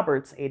 Nora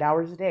Roberts, 8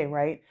 hours a day,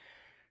 right?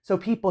 So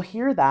people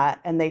hear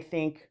that and they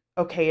think,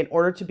 okay, in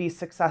order to be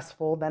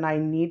successful, then I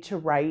need to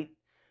write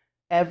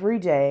every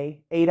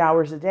day, 8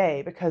 hours a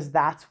day, because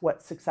that's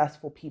what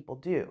successful people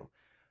do.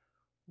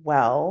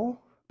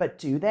 Well, but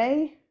do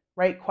they?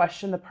 Right?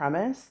 Question the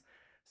premise.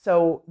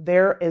 So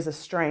there is a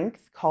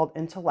strength called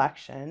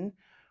intellection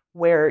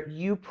where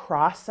you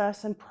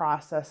process and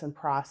process and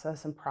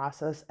process and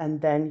process, and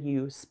then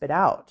you spit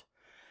out.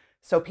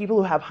 So people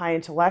who have high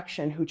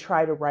intellection who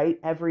try to write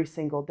every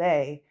single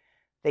day,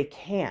 they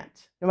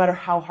can't, no matter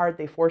how hard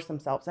they force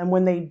themselves. And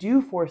when they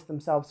do force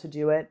themselves to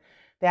do it,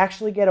 they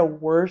actually get a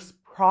worse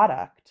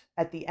product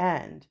at the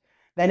end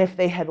than if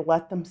they had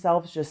let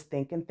themselves just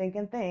think and think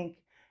and think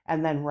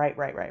and then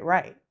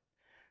write.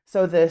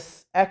 So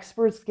this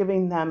experts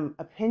giving them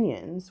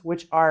opinions,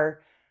 which are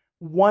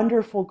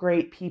wonderful,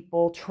 great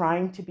people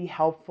trying to be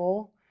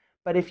helpful.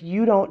 But if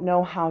you don't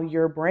know how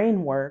your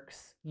brain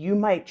works, you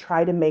might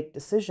try to make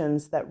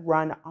decisions that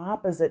run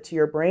opposite to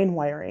your brain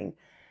wiring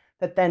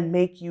that then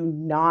make you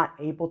not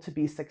able to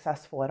be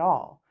successful at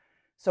all.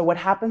 So what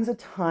happens a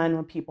ton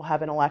when people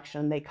have an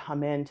election, they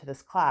come into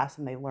this class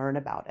and they learn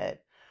about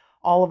it.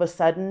 All of a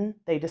sudden,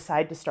 they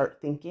decide to start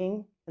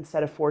thinking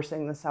instead of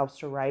forcing themselves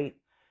to write.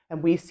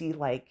 And we see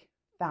like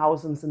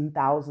thousands and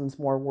thousands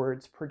more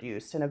words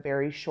produced in a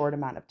very short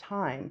amount of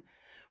time,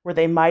 where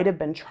they might have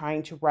been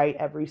trying to write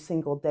every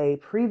single day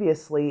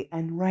previously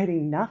and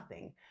writing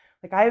nothing.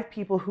 Like I have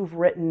people who've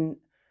written,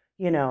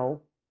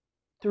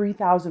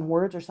 3,000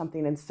 words or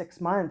something in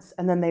 6 months,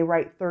 and then they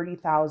write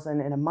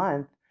 30,000 in a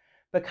month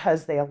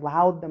because they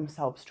allowed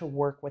themselves to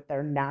work with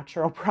their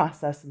natural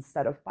process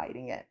instead of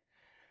fighting it.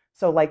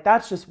 So like,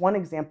 that's just one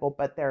example,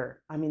 but there's,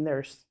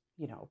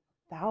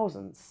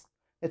 thousands.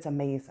 It's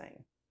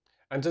amazing.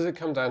 And does it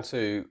come down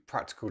to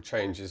practical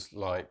changes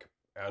like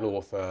an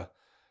author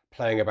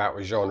playing about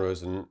with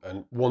genres and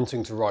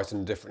wanting to write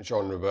in a different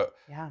genre, but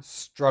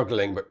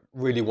struggling, but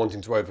really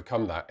wanting to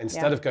overcome that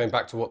instead of going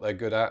back to what they're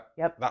good at?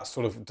 That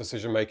sort of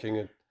decision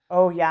making.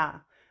 Oh, yeah.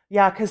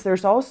 Yeah, because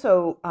there's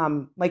also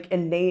like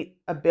innate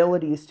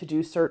abilities to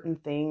do certain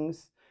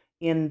things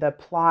in the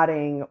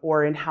plotting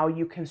or in how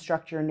you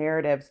construct your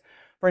narratives.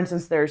 For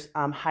instance, there's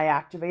high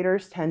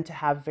activators tend to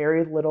have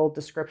very little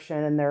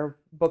description and their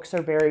books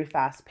are very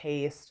fast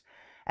paced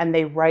and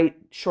they write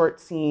short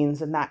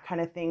scenes and that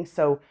kind of thing.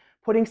 So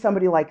putting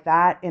somebody like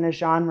that in a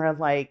genre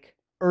like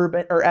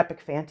urban or epic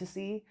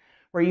fantasy,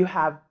 where you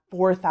have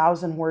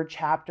 4,000 word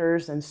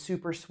chapters and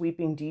super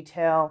sweeping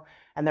detail,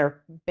 and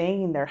they're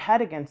banging their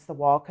head against the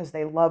wall because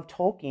they love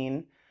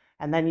Tolkien.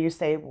 And then you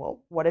say,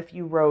 well, what if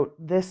you wrote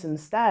this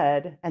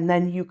instead? And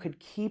then you could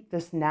keep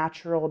this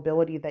natural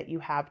ability that you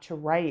have to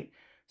write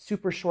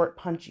super short,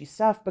 punchy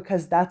stuff,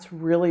 because that's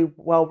really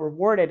well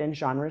rewarded in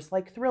genres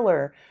like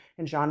thriller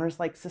and genres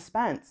like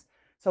suspense.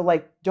 So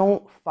like,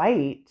 don't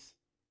fight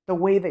the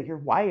way that you're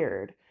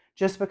wired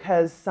just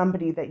because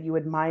somebody that you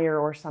admire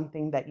or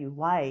something that you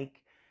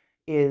like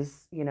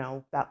is,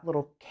 that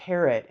little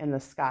carrot in the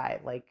sky.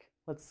 Like,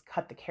 let's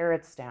cut the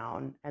carrots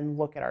down and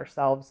look at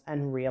ourselves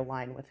and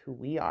realign with who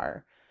we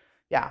are.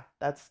 Yeah,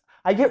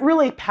 I get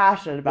really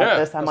passionate about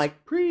this. I'm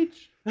like,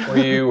 preach. Well,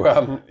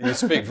 you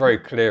speak very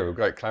clear, with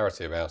great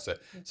clarity about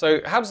it. So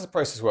how does the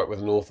process work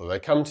with an author? They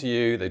come to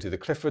you, they do the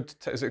Clifford,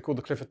 is it called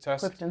the Clifford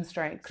test? Clifton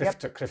Strengths.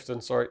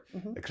 Clifton, sorry.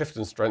 Mm-hmm. The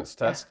Clifton Strengths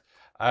test.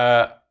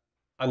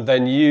 And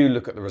then you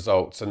look at the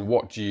results and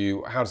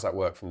how does that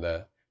work from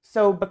there?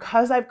 So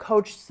because I've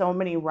coached so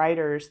many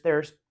writers,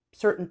 there's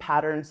certain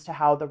patterns to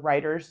how the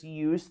writers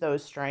use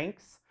those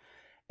strengths.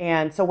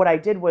 And so what I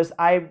did was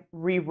I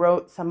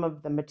rewrote some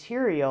of the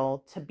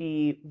material to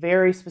be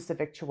very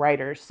specific to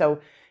writers.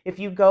 So if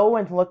you go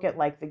and look at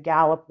like the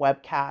Gallup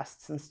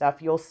webcasts and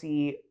stuff, you'll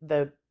see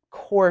the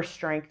core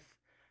strength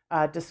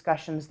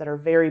discussions that are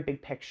very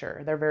big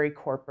picture. They're very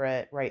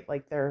corporate, right?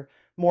 Like they're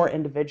more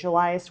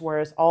individualized,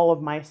 whereas all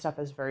of my stuff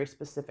is very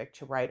specific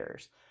to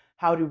writers.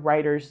 How do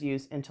writers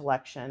use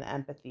intellection,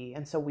 empathy?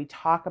 And so we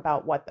talk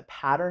about what the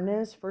pattern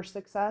is for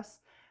success,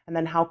 and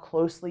then how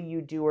closely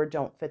you do or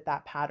don't fit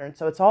that pattern.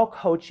 So it's all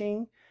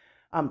coaching.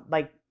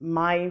 Like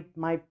my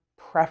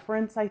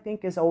preference, I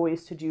think, is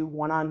always to do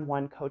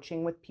one-on-one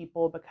coaching with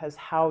people, because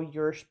how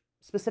your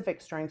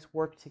specific strengths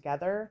work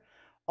together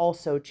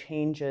also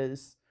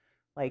changes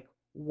like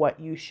what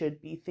you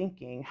should be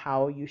thinking,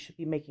 how you should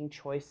be making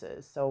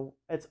choices. So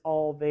it's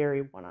all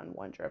very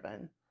one-on-one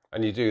driven.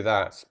 And you do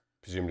that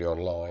presumably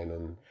online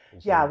and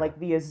yeah, like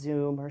via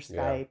Zoom or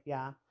Skype.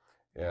 Yeah.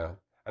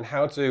 And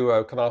how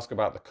to can I ask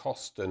about the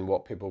cost and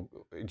what people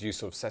do? You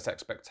sort of set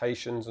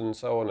expectations and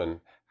so on, and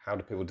how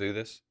do people do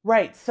this?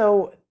 Right.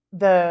 So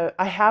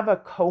I have a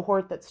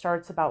cohort that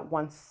starts about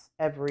once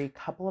every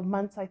couple of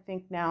months, I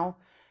think now,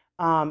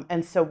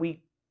 and so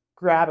we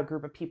grab a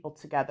group of people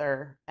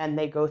together and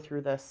they go through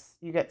this.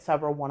 You get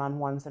several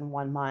one-on-ones in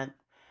 1 month,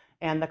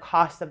 and the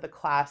cost of the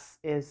class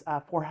is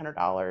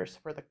 $400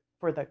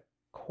 for the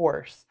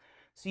course.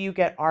 So you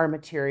get our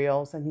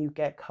materials and you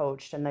get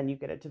coached, and then you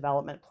get a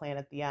development plan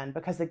at the end.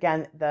 Because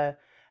again, the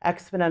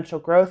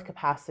exponential growth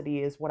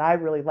capacity is what I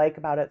really like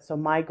about it. So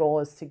my goal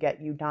is to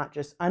get you not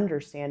just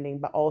understanding,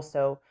 but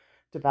also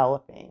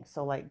developing.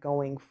 So like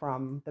going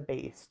from the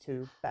base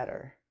to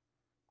better.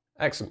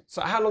 Excellent.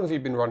 So how long have you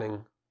been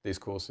running these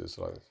courses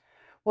like this?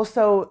 Well,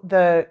 so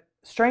the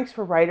Strengths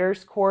for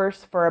Writers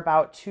course for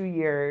about 2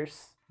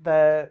 years,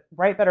 the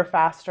Write Better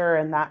Faster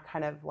and that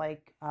kind of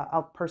like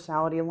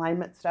personality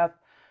alignment stuff.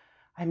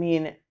 I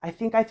mean, I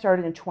think I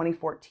started in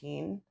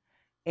 2014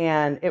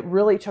 and it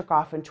really took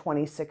off in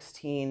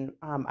 2016.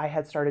 I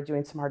had started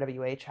doing some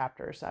RWA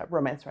chapters,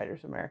 Romance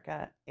Writers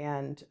America.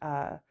 And,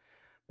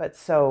 but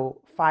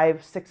so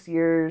 5-6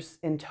 years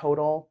in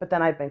total, but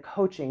then I've been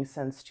coaching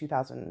since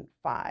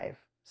 2005.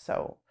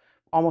 So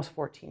almost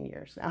 14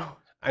 years now.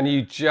 And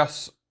you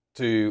just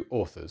do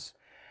authors?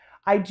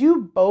 I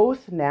do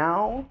both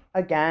now,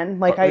 again.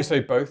 Like you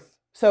say both?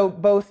 So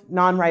both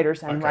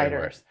non-writers and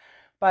writers. Right.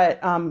 But,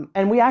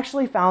 and we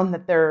actually found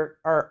that there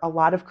are a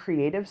lot of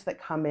creatives that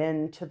come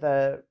into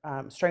the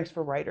Strengths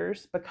for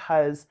Writers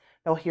because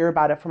they'll hear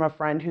about it from a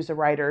friend who's a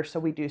writer. So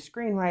we do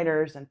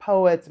screenwriters and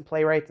poets and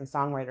playwrights and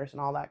songwriters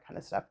and all that kind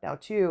of stuff now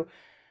too.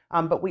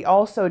 But we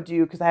also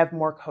do, because I have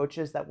more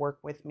coaches that work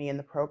with me in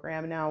the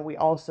program now, we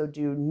also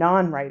do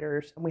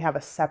non-writers, and we have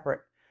a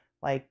separate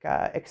like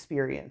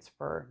experience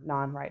for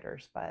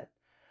non-writers. But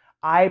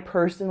I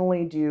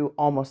personally do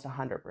almost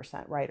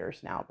 100%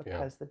 writers now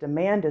because the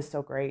demand is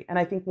so great. And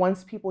I think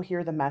once people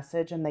hear the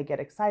message and they get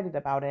excited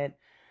about it,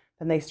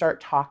 then they start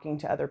talking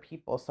to other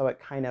people. So it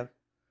kind of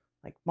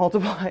like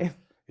multiplies.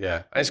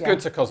 Yeah, and it's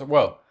good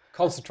to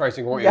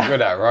concentrating on what you're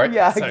good at, right?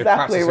 Yeah, so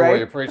exactly, practicing what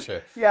you preach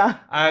it. Yeah.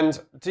 And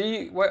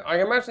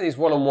I imagine these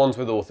one-on-ones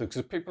with authors,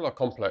 because people are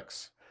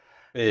complex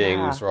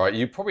beings, right?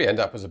 You probably end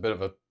up as a bit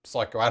of a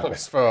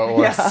psychoanalyst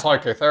or a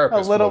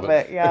psychotherapist. A little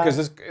bit,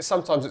 Because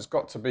sometimes it's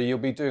got to be, you'll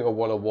be doing a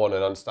one-on-one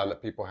and understand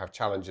that people have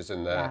challenges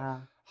in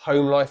their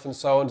home life and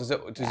so on.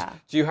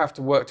 Do you have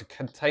to work to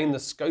contain the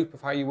scope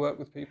of how you work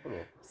with people?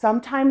 Or?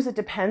 Sometimes it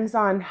depends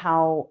on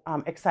how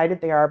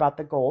excited they are about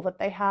the goal that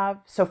they have.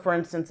 So for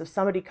instance, if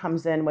somebody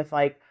comes in with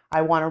like,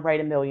 I want to write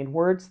 1 million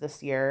words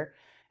this year,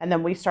 and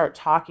then we start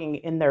talking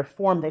in their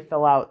form, they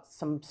fill out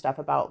some stuff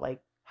about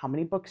like, how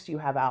many books do you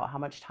have out? How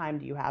much time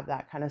do you have?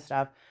 That kind of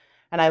stuff.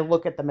 And I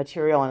look at the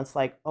material and it's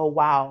like, oh,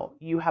 wow,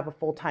 you have a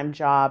full-time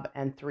job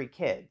and 3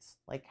 kids.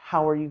 Like,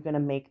 how are you going to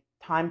make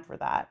time for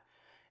that?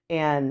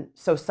 And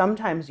so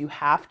sometimes you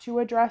have to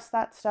address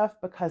that stuff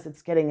because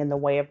it's getting in the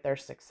way of their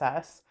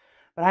success.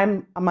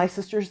 But my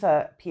sister's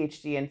a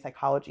PhD in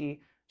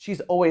psychology. She's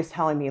always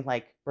telling me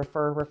like,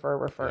 refer.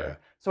 Yeah.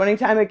 So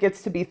anytime it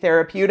gets to be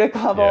therapeutic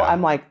level,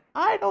 I'm like,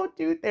 I don't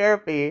do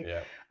therapy.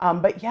 Yeah.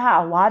 But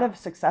yeah, a lot of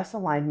success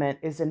alignment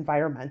is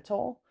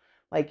environmental.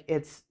 Like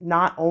it's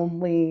not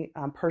only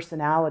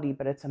personality,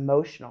 but it's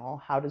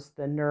emotional. How does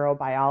the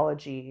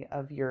neurobiology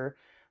of your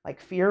like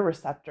fear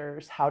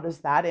receptors, how does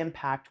that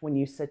impact when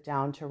you sit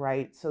down to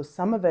write? So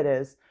some of it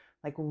is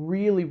like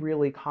really,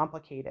 really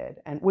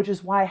complicated, and which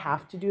is why I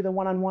have to do the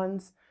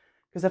one-on-ones.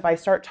 Because if I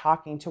start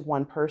talking to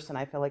one person,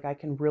 I feel like I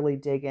can really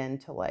dig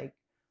into like,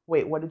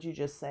 wait, what did you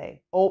just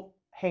say? Oh,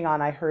 hang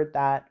on, I heard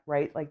that,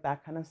 right? Like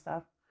that kind of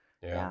stuff.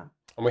 Yeah.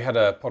 And we had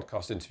a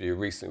podcast interview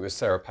recently with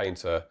Sarah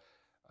Painter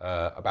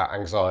about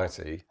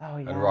anxiety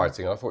and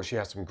writing. I thought she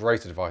had some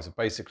great advice of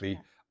basically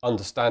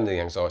understanding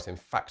anxiety and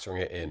factoring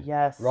it in.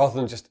 Yes. Rather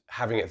than just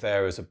having it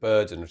there as a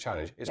burden or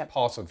challenge. It's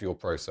part of your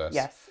process.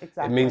 Yes,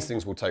 exactly. It means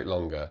things will take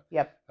longer.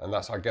 Yep. And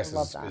that's, I guess,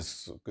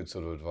 is good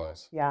sort of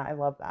advice. Yeah, I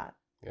love that.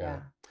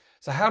 Yeah.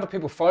 So how do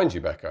people find you,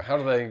 Becca? How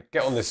do they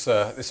get on this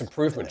this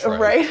improvement train?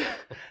 Right.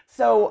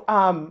 So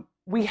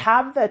we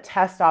have the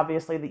test,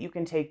 obviously, that you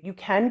can take. You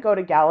can go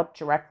to Gallup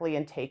directly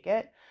and take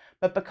it.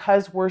 But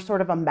because we're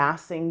sort of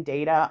amassing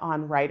data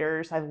on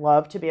writers, I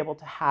love to be able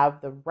to have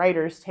the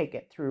writers take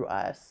it through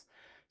us.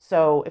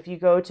 So if you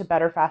go to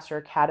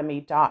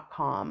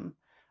betterfasteracademy.com,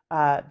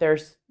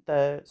 there's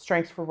the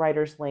Strengths for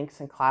Writers links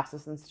and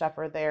classes and stuff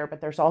are there, but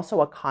there's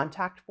also a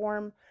contact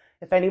form.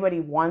 If anybody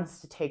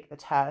wants to take the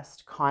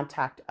test,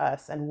 contact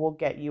us and we'll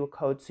get you a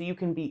code so you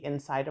can be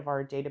inside of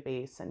our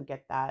database and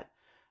get that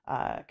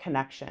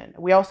connection.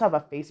 We also have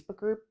a Facebook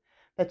group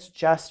that's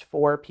just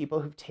for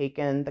people who've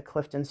taken the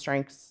Clifton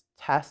Strengths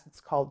test.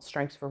 It's called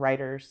Strengths for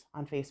Writers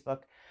on Facebook.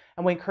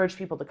 And we encourage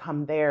people to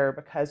come there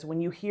because when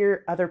you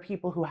hear other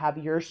people who have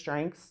your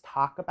strengths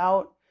talk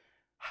about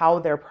how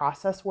their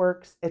process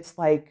works, it's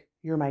like,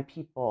 you're my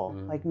people.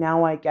 Like,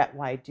 now I get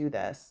why I do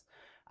this.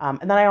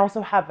 And then I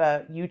also have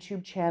a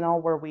YouTube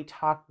channel where we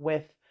talk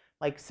with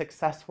like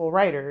successful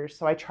writers.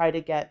 So I try to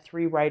get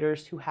 3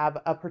 writers who have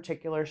a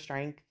particular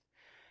strength.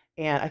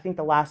 And I think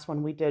the last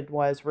one we did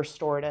was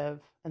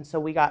restorative. And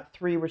so we got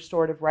 3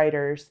 restorative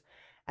writers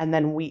and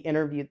then we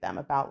interviewed them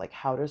about like,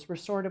 how does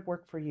restorative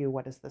work for you?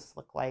 What does this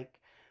look like?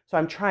 So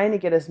I'm trying to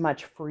get as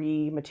much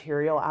free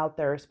material out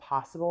there as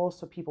possible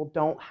so people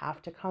don't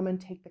have to come and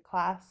take the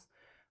class.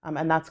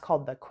 And that's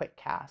called the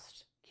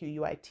QuitCast,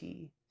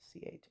 QUITCHST.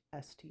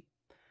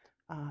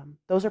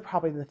 Those are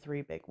probably the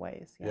 3 big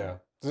ways. Yeah.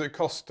 Does it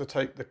cost to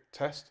take the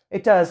test?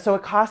 It does. So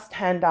it costs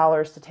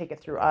 $10 to take it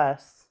through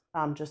us,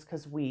 just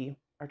because we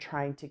are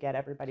trying to get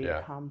everybody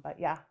to come. But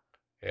yeah.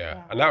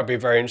 And that would be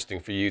very interesting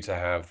for you to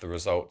have the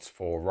results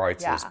for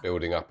writers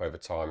building up over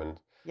time and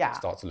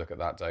start to look at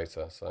that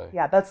data. So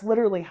yeah, that's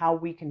literally how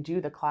we can do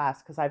the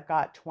class, because I've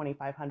got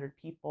 2,500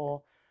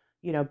 people,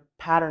 you know,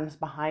 patterns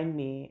behind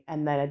me.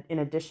 And then in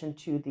addition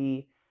to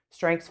the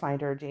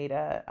StrengthsFinder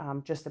data,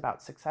 just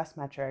about success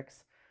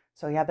metrics.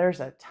 So yeah, there's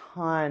a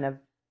ton of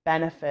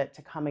benefit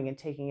to coming and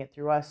taking it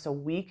through us so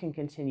we can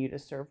continue to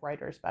serve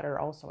writers better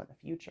also in the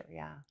future.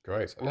 Yeah.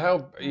 Great. And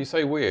how, you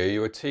say are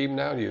you a team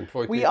now? Do you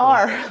employ people? We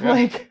are.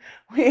 Like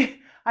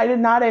I did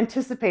not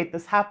anticipate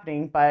this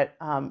happening, but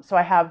so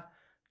I have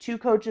 2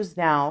 coaches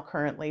now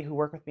currently who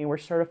work with me. We're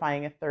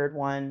certifying a 3rd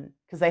one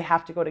because they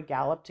have to go to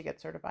Gallup to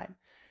get certified.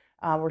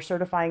 We're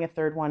certifying a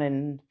 3rd one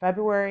in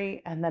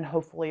February and then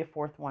hopefully a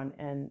 4th one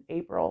in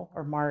April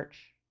or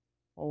March.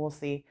 Well, we'll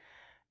see.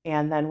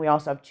 And then we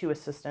also have 2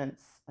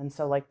 assistants. And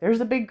so like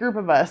there's a big group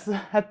of us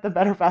at the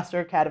Better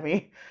Faster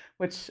Academy,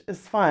 which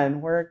is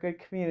fun. We're a good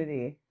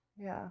community.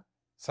 Yeah.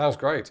 Sounds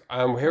great.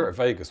 We're here at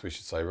Vegas, we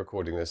should say,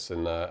 recording this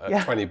in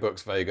at 20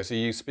 Books Vegas. Are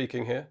you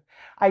speaking here?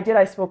 I did.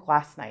 I spoke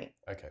last night.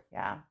 Okay.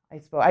 Yeah, I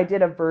spoke. I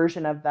did a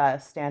version of the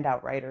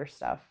standout writer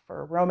stuff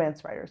for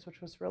romance writers,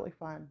 which was really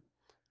fun.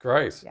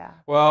 Great. Yeah.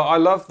 Well, I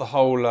love the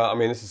whole. I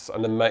mean, this is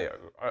an amazing.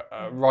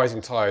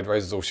 Rising tide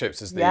raises all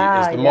ships is the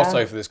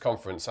motto for this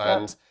conference,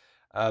 and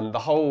the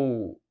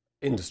whole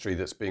industry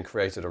that's being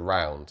created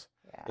around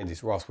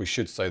indies. Whilst we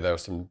should say there are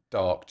some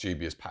dark,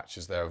 dubious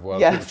patches there as well.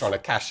 People trying to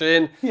cash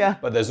in. Yeah.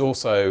 But there's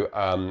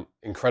also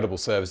incredible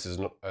services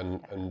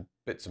and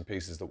bits and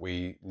pieces that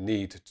we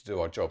need to do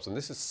our jobs, and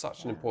this is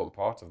such an important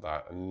part of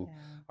that. And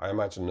I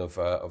imagine of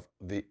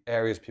the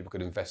areas people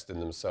could invest in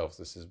themselves,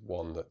 this is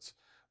one that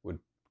would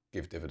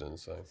give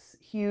dividends. So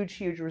huge,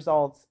 huge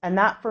results. And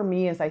that for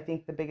me is, I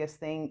think, the biggest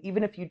thing.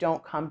 Even if you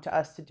don't come to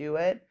us to do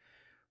it,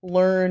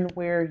 learn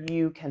where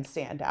you can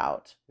stand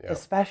out,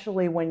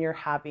 especially when you're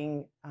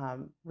having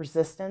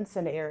resistance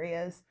in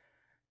areas.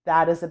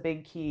 That is a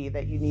big key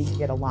that you need to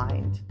get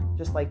aligned.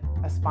 Just like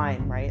a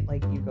spine, right?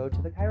 Like you go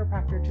to the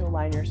chiropractor to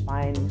align your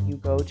spine, you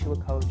go to a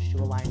coach to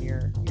align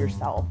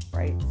yourself,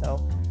 right?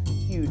 So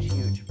huge,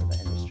 huge for the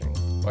industry.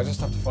 I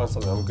just have to find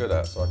something I'm good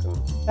at so I can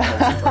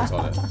concentrate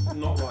on it.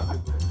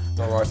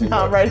 Not writing books.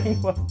 Not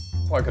writing books.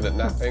 Quite good at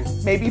napping.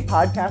 Maybe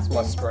podcast.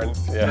 My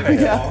strength.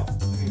 Yeah.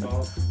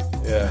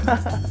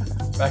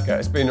 Becca,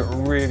 it's been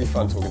really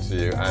fun talking to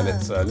you, and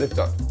it's lived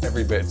up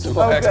every bit to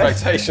my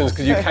expectations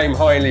because you came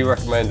highly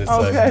recommended.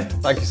 So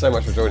thank you so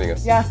much for joining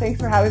us. Yeah,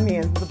 thanks for having me.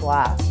 It was a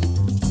blast.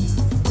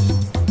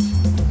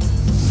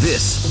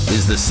 This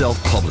is the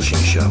Self-Publishing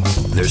Show.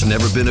 There's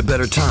never been a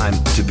better time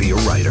to be a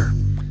writer.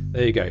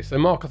 There you go. So,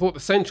 Mark, I thought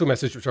the central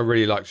message, which I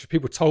really liked, which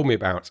people told me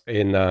about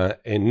in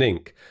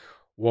Nink,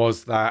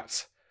 was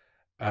that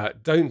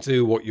don't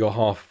do what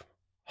you're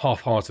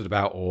half-hearted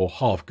about or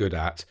half good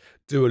at.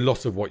 Do a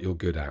lot of what you're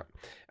good at.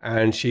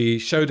 And she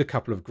showed a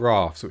couple of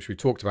graphs, which we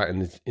talked about in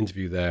the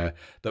interview there,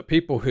 that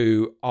people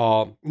who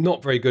are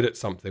not very good at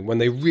something, when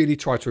they really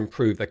try to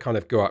improve, they kind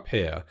of go up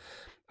here.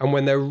 And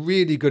when they're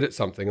really good at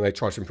something and they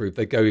try to improve,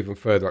 they go even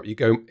further up. The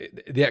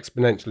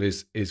exponential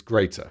is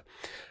greater.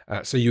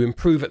 So you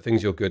improve at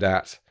things you're good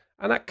at.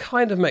 And that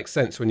kind of makes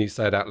sense when you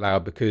say it out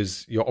loud,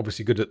 because you're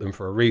obviously good at them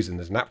for a reason.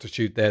 There's an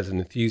aptitude, there's an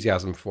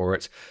enthusiasm for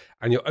it.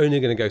 And you're only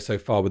going to go so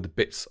far with the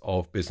bits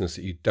of business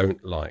that you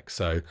don't like.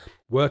 So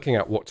working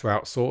out what to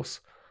outsource,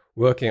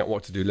 working out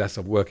what to do less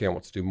of, working out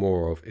what to do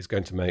more of is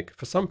going to make,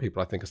 for some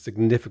people, I think, a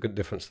significant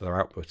difference to their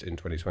output in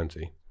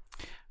 2020.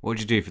 What would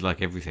you do if you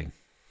like everything?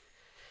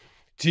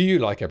 Do you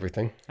like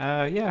everything?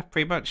 Yeah,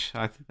 pretty much.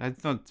 I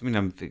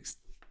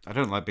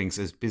don't like being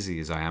as busy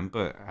as I am,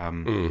 but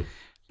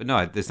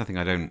no, there's nothing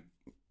I don't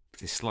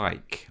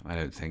dislike. I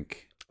don't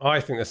think. I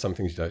think there's some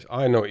things you don't.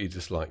 I know what you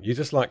dislike. You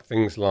dislike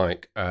things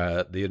like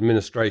the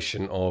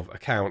administration of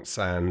accounts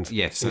and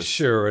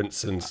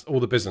insurance and all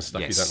the business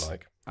stuff you don't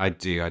like. I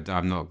do.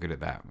 I'm not good at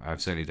that. I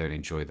certainly don't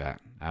enjoy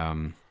that.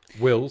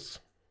 Wills.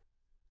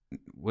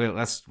 Will,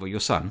 that's your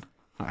son.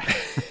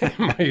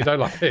 You don't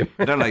like him.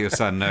 I don't like your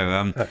son.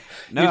 No. No.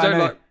 You don't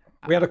like.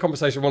 We had a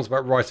conversation once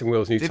about writing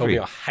wills, and you told me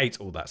I hate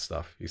all that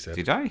stuff. You said.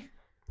 Did I? Are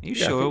you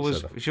sure it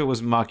was? Sure it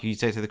wasn't Mark you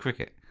take to the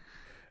cricket?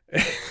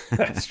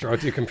 That's true. I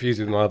do confuse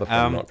with my other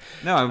phone.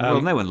 No,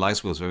 well, no one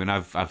likes wills. I mean,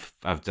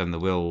 I've done the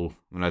will.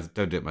 I mean, I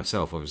don't do it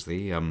myself,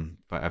 obviously.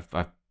 But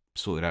I've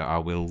sorted out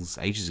our wills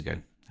ages ago.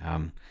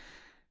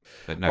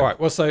 But no. All right.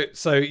 Well, so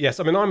yes.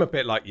 I mean, I'm a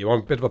bit like you. I'm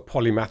a bit of a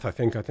polymath. I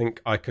think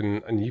I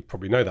can, and you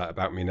probably know that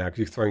about me now because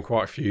you've thrown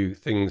quite a few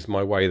things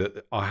my way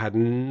that I had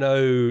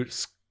no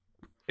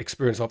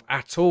experience of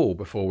at all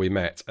before we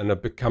met, and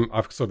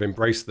I've sort of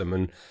embraced them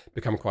and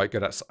become quite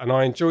good at, and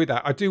I enjoy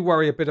that. I do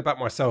worry a bit about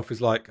myself,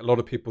 is like a lot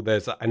of people,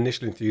 there's that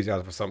initial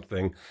enthusiasm for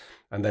something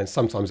and then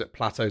sometimes it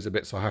plateaus a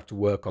bit, so I have to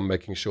work on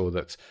making sure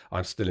that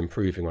I'm still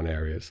improving on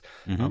areas.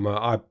 I'm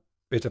a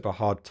bit of a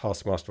hard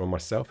taskmaster on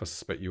myself. I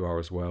suspect you are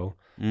as well.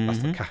 That's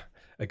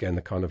again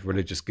the kind of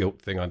religious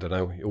guilt thing. I don't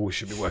know, you always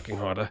should be working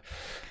harder.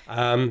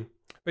 But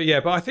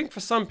I think for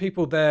some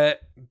people they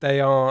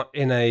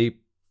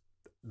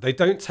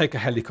don't take a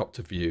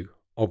helicopter view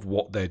of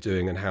what they're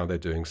doing and how they're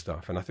doing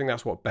stuff. And I think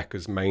that's what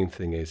Becca's main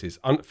thing is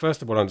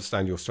first of all,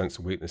 understand your strengths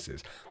and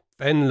weaknesses,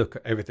 then look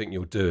at everything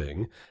you're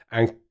doing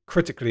and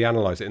critically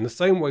analyze it. In the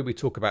same way we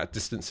talk about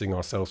distancing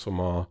ourselves from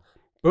our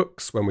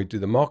books when we do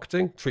the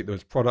marketing, treat them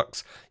as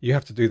products, you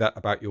have to do that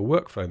about your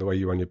workflow, the way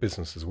you run your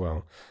business as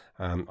well.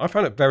 I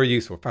found it very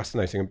useful,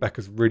 fascinating, and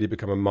Becca's really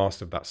become a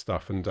master of that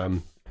stuff.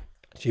 And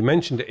she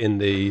mentioned it in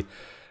the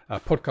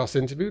podcast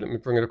interview. Let me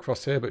bring it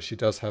across here, but she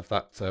does have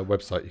that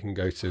website you can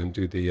go to and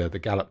do the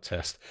Gallup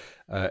test,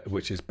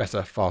 which is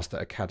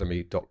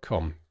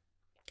betterfasteracademy.com.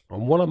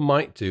 And what I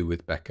might do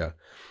with Becca,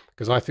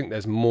 because I think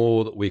there's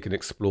more that we can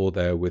explore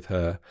there with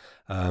her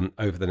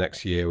over the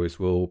next year, is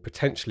we'll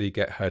potentially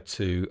get her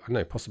to, I don't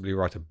know, possibly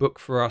write a book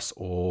for us,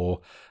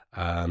 or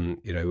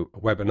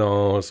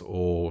webinars,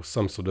 or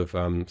some sort of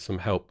some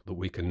help that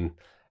we can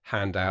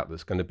hand out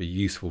that's going to be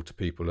useful to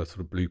people, a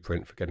sort of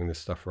blueprint for getting this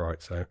stuff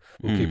right. So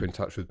we'll keep in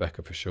touch with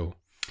Becca for sure.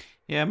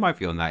 Yeah, my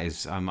view on that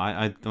is, I'm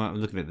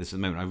looking at this at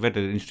the moment. I read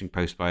an interesting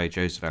post by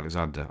Joseph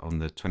Alexander on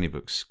the 20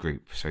 Books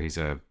group. So he's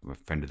a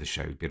friend of the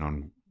show, been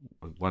on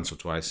once or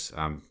twice,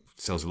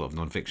 sells a lot of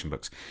non-fiction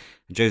books.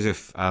 And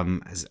Joseph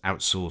has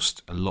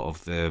outsourced a lot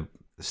of the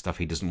stuff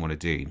he doesn't want to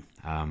do.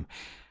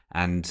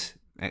 And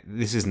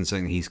this isn't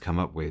something he's come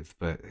up with,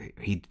 but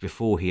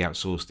before he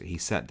outsourced it, he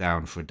sat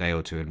down for a day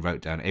or two and wrote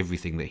down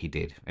everything that he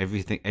did,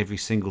 every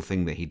single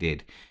thing that he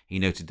did. He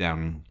noted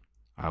down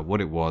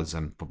what it was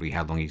and probably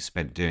how long he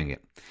spent doing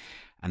it,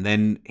 and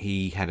then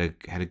he had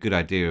a good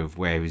idea of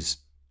where his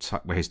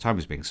time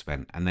was being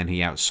spent, and then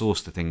he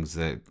outsourced the things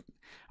that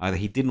either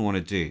he didn't want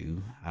to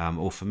do,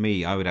 or for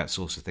me, I would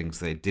outsource the things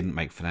that it didn't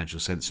make financial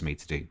sense for me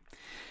to do.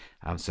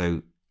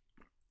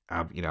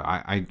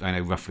 I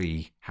know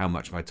roughly how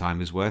much my time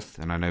is worth,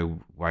 and I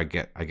know where I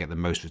get the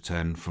most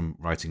return from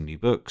writing new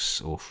books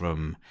or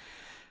from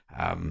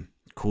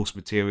course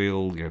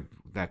material,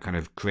 that kind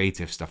of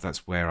creative stuff.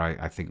 That's where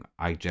I think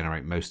I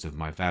generate most of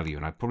my value,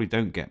 and I probably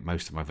don't get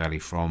most of my value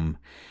from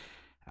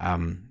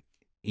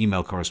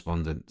email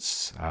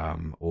correspondence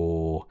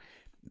or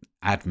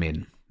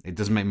admin. It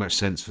doesn't make much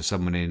sense for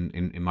someone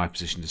in my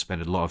position to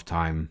spend a lot of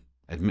time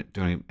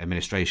doing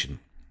administration.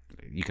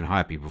 You can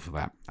hire people for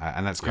that,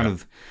 and that's I'm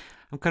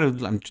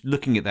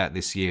looking at that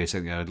this year.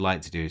 Something I'd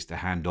like to do is to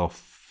hand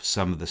off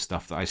some of the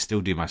stuff that I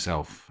still do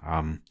myself.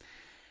 I'd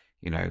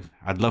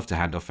love to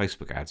hand off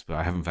Facebook ads, but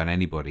I haven't found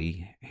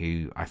anybody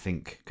who I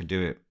think could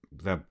do it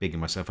without bigging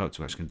myself up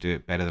too much, can do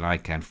it better than I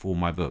can for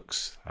my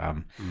books.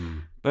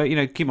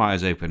 But keep my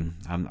eyes open.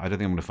 I don't think I'm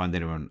going to find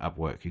anyone on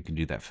Upwork who can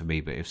do that for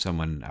me. But if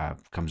someone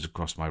comes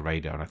across my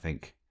radar and I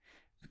think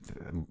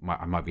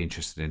I might be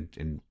interested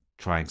in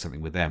trying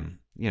something with them,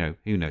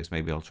 who knows?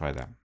 Maybe I'll try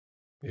that.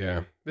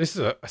 Yeah, this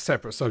is a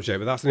separate subject,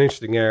 but that's an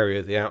interesting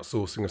area, the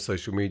outsourcing of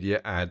social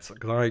media ads,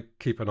 because I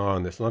keep an eye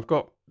on this, and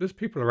there's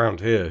people around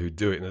here who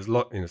do it,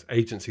 and there's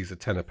agencies at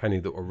 10 a penny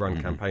that will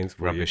run campaigns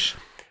for rubbish. You.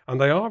 And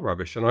they are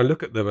rubbish, and I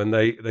look at them and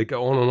they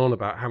go on and on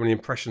about how many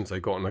impressions they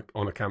got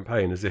on a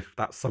campaign, as if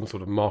that's some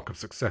sort of mark of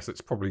success.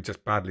 It's probably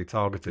just badly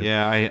targeted.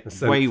 Yeah,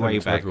 way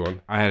back,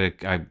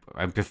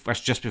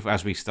 just before,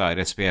 as we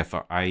started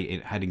SPF,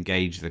 I had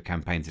engaged the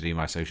campaign to do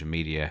my social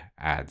media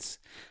ads.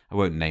 I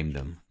won't name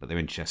them, but they're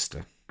in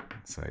Chester,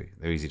 so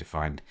they're easy to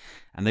find,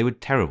 and they were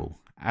terrible,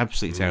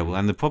 absolutely terrible.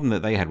 And the problem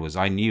that they had was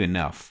I knew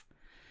enough.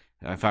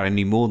 In fact, I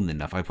knew more than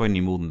enough. I probably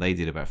knew more than they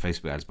did about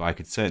Facebook ads, but I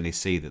could certainly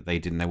see that they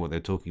didn't know what they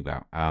were talking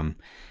about.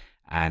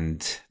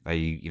 And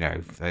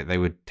they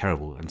were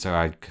terrible. And so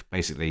I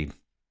basically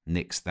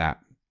nix that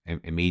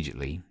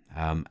immediately.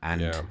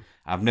 And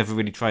I've never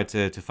really tried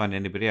to find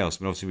anybody else.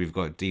 But obviously we've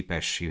got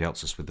Deepesh who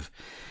helps us with the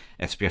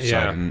SPF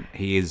side, and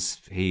he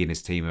and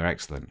his team are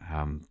excellent.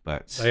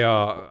 But they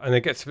are, and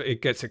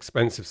it gets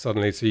expensive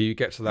suddenly. So you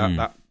get to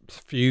that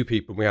few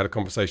people. We had a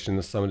conversation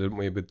this summer, didn't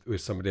we,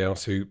 with somebody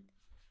else who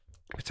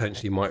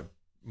potentially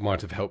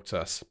might have helped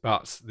us.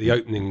 But the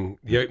opening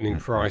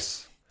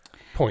price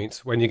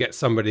point, when you get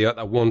somebody at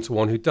that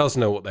one-to-one who does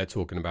know what they're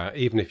talking about,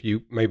 even if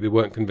you maybe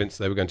weren't convinced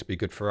they were going to be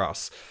good for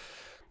us.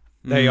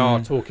 They are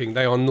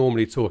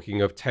normally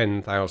talking of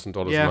 $10,000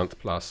 a month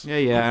plus.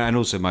 Yeah, and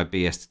also my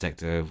BS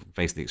detector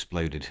basically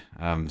exploded.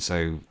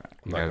 So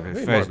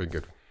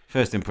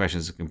first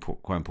impressions are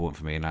quite important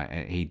for me, and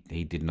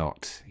he did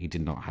not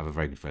have a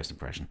very good first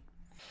impression.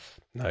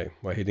 No,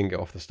 well, he didn't get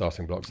off the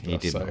starting blocks. He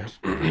did not.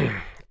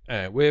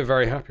 We're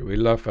very happy. We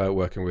love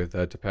working with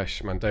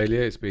Deepesh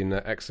Mandalia. It's been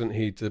excellent.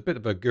 He's a bit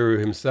of a guru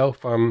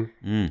himself, and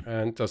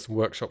does some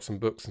workshops and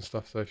books and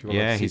stuff. So if you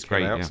want to he's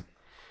great. Out.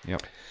 Yeah.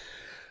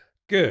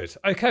 Good.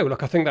 Okay. Well,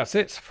 look, I think that's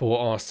it for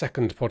our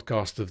second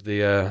podcast of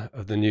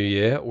the new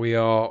year. We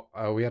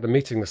had a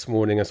meeting this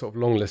morning. A sort of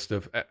long list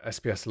of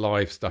SPS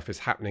Live stuff is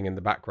happening in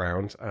the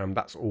background.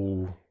 That's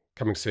all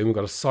coming soon. We've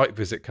got a site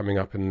visit coming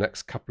up in the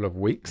next couple of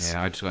weeks.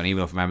 Yeah, I just got an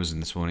email from Amazon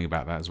this morning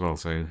about that as well.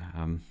 So,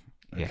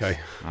 yes. Okay.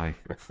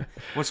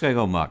 What's going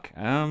on, Mark?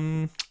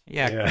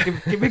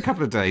 Give me a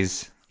couple of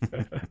days.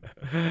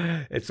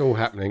 It's all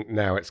happening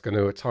now.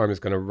 Time is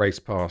going to race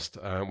past.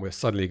 We're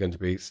suddenly going to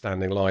be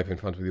standing live in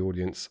front of the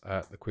audience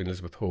at the Queen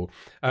Elizabeth Hall.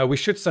 We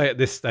should say at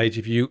this stage,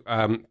 if you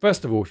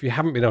first of all, if you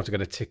haven't been able to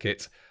get a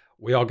ticket,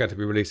 we are going to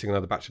be releasing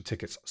another batch of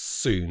tickets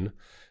soon.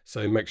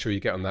 So make sure you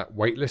get on that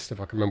wait list.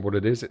 If I can remember what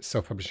it is, it's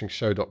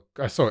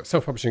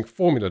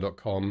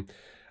selfpublishingformula.com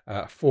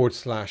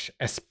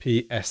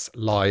 /SPS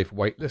live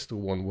waitlist,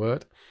 all one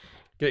word.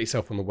 Get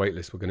yourself on the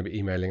waitlist. We're going to be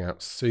emailing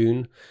out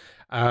soon.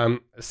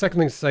 Second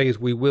thing to say is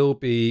we will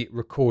be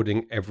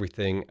recording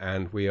everything,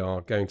 and we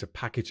are going to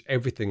package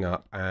everything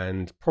up,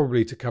 and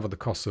probably to cover the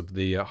cost of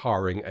the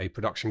hiring a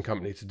production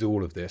company to do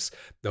all of this,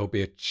 there'll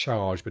be a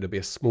charge, but it'll be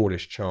a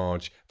smallish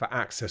charge for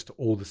access to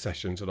all the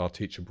sessions at our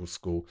Teachable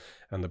School,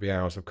 and there'll be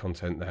hours of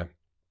content there.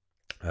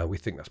 We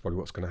think that's probably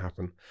what's going to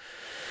happen.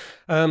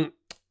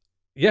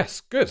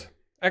 Yes, good.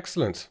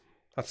 Excellent.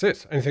 That's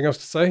it. Anything else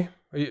to say?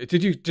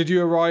 Did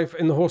you arrive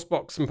in the horse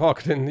box and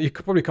park it in? You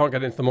probably can't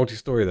get into the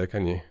multi-story though,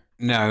 can you?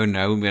 No,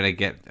 I'm going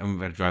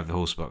to drive the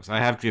horse box. I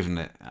have driven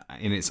it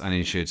in its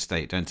uninsured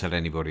state. Don't tell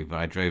anybody, but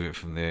I drove it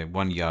from the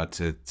 1 yard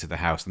to the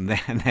house. And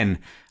then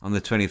on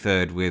the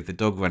 23rd, with the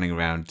dog running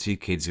around, 2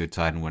 kids who were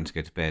tired and wanted to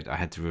go to bed, I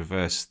had to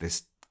reverse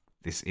this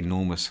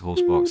enormous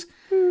horse box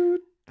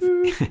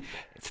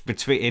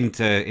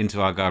into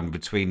our garden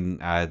between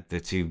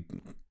the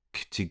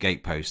two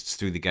gate posts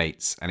through the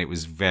gates, and it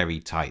was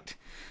very tight.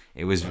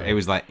 It was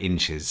like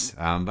inches,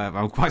 but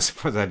I'm quite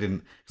surprised I didn't,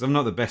 because I'm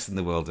not the best in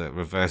the world at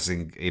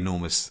reversing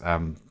enormous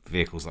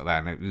vehicles like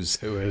that. And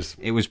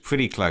it was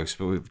pretty close,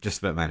 but we've just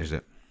about managed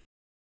it.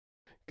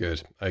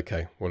 Good.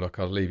 Okay. Well, look,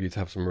 I'll leave you to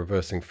have some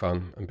reversing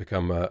fun and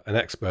become an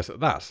expert at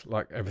that,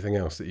 like everything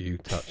else that you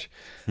touch.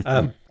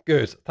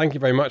 Good. Thank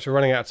you very much. We're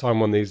running out of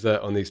time on these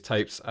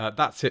tapes.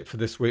 That's it for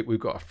this week. We've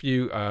got a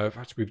few.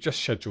 Actually, we've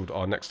just scheduled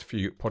our next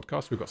few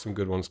podcasts. We've got some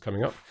good ones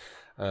coming up.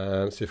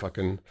 See if I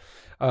can.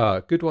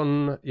 Good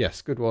one.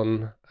 Yes, good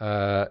one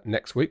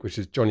next week, which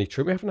is Johnny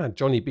Truant. We haven't had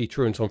Johnny B.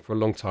 Truant on for a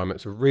long time.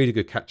 It's a really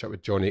good catch up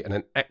with Johnny, and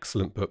an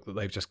excellent book that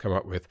they've just come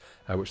up with,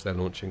 which they're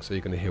launching. So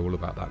you're going to hear all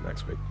about that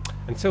next week.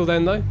 Until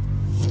then, though,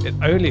 it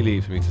only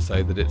leaves me to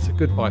say that it's a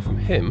goodbye from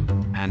him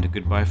and a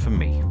goodbye from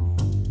me.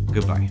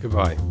 Goodbye.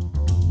 Goodbye.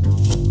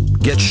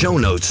 Get show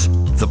notes,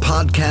 the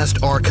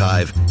podcast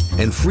archive,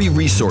 and free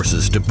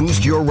resources to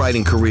boost your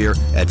writing career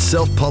at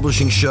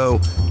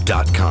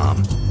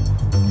selfpublishingshow.com.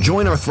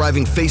 Join our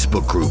thriving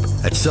Facebook group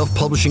at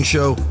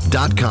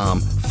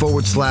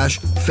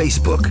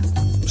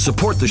selfpublishingshow.com/Facebook.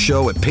 Support the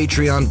show at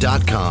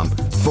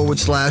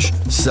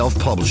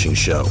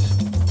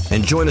patreon.com/selfpublishingshow.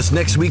 And join us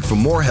next week for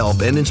more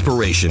help and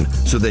inspiration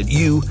so that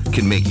you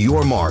can make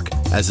your mark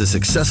as a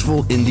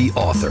successful indie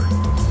author.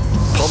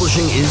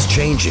 Publishing is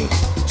changing,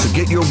 so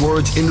get your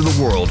words into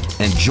the world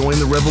and join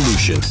the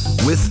revolution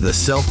with The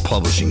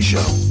Self-Publishing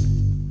Show.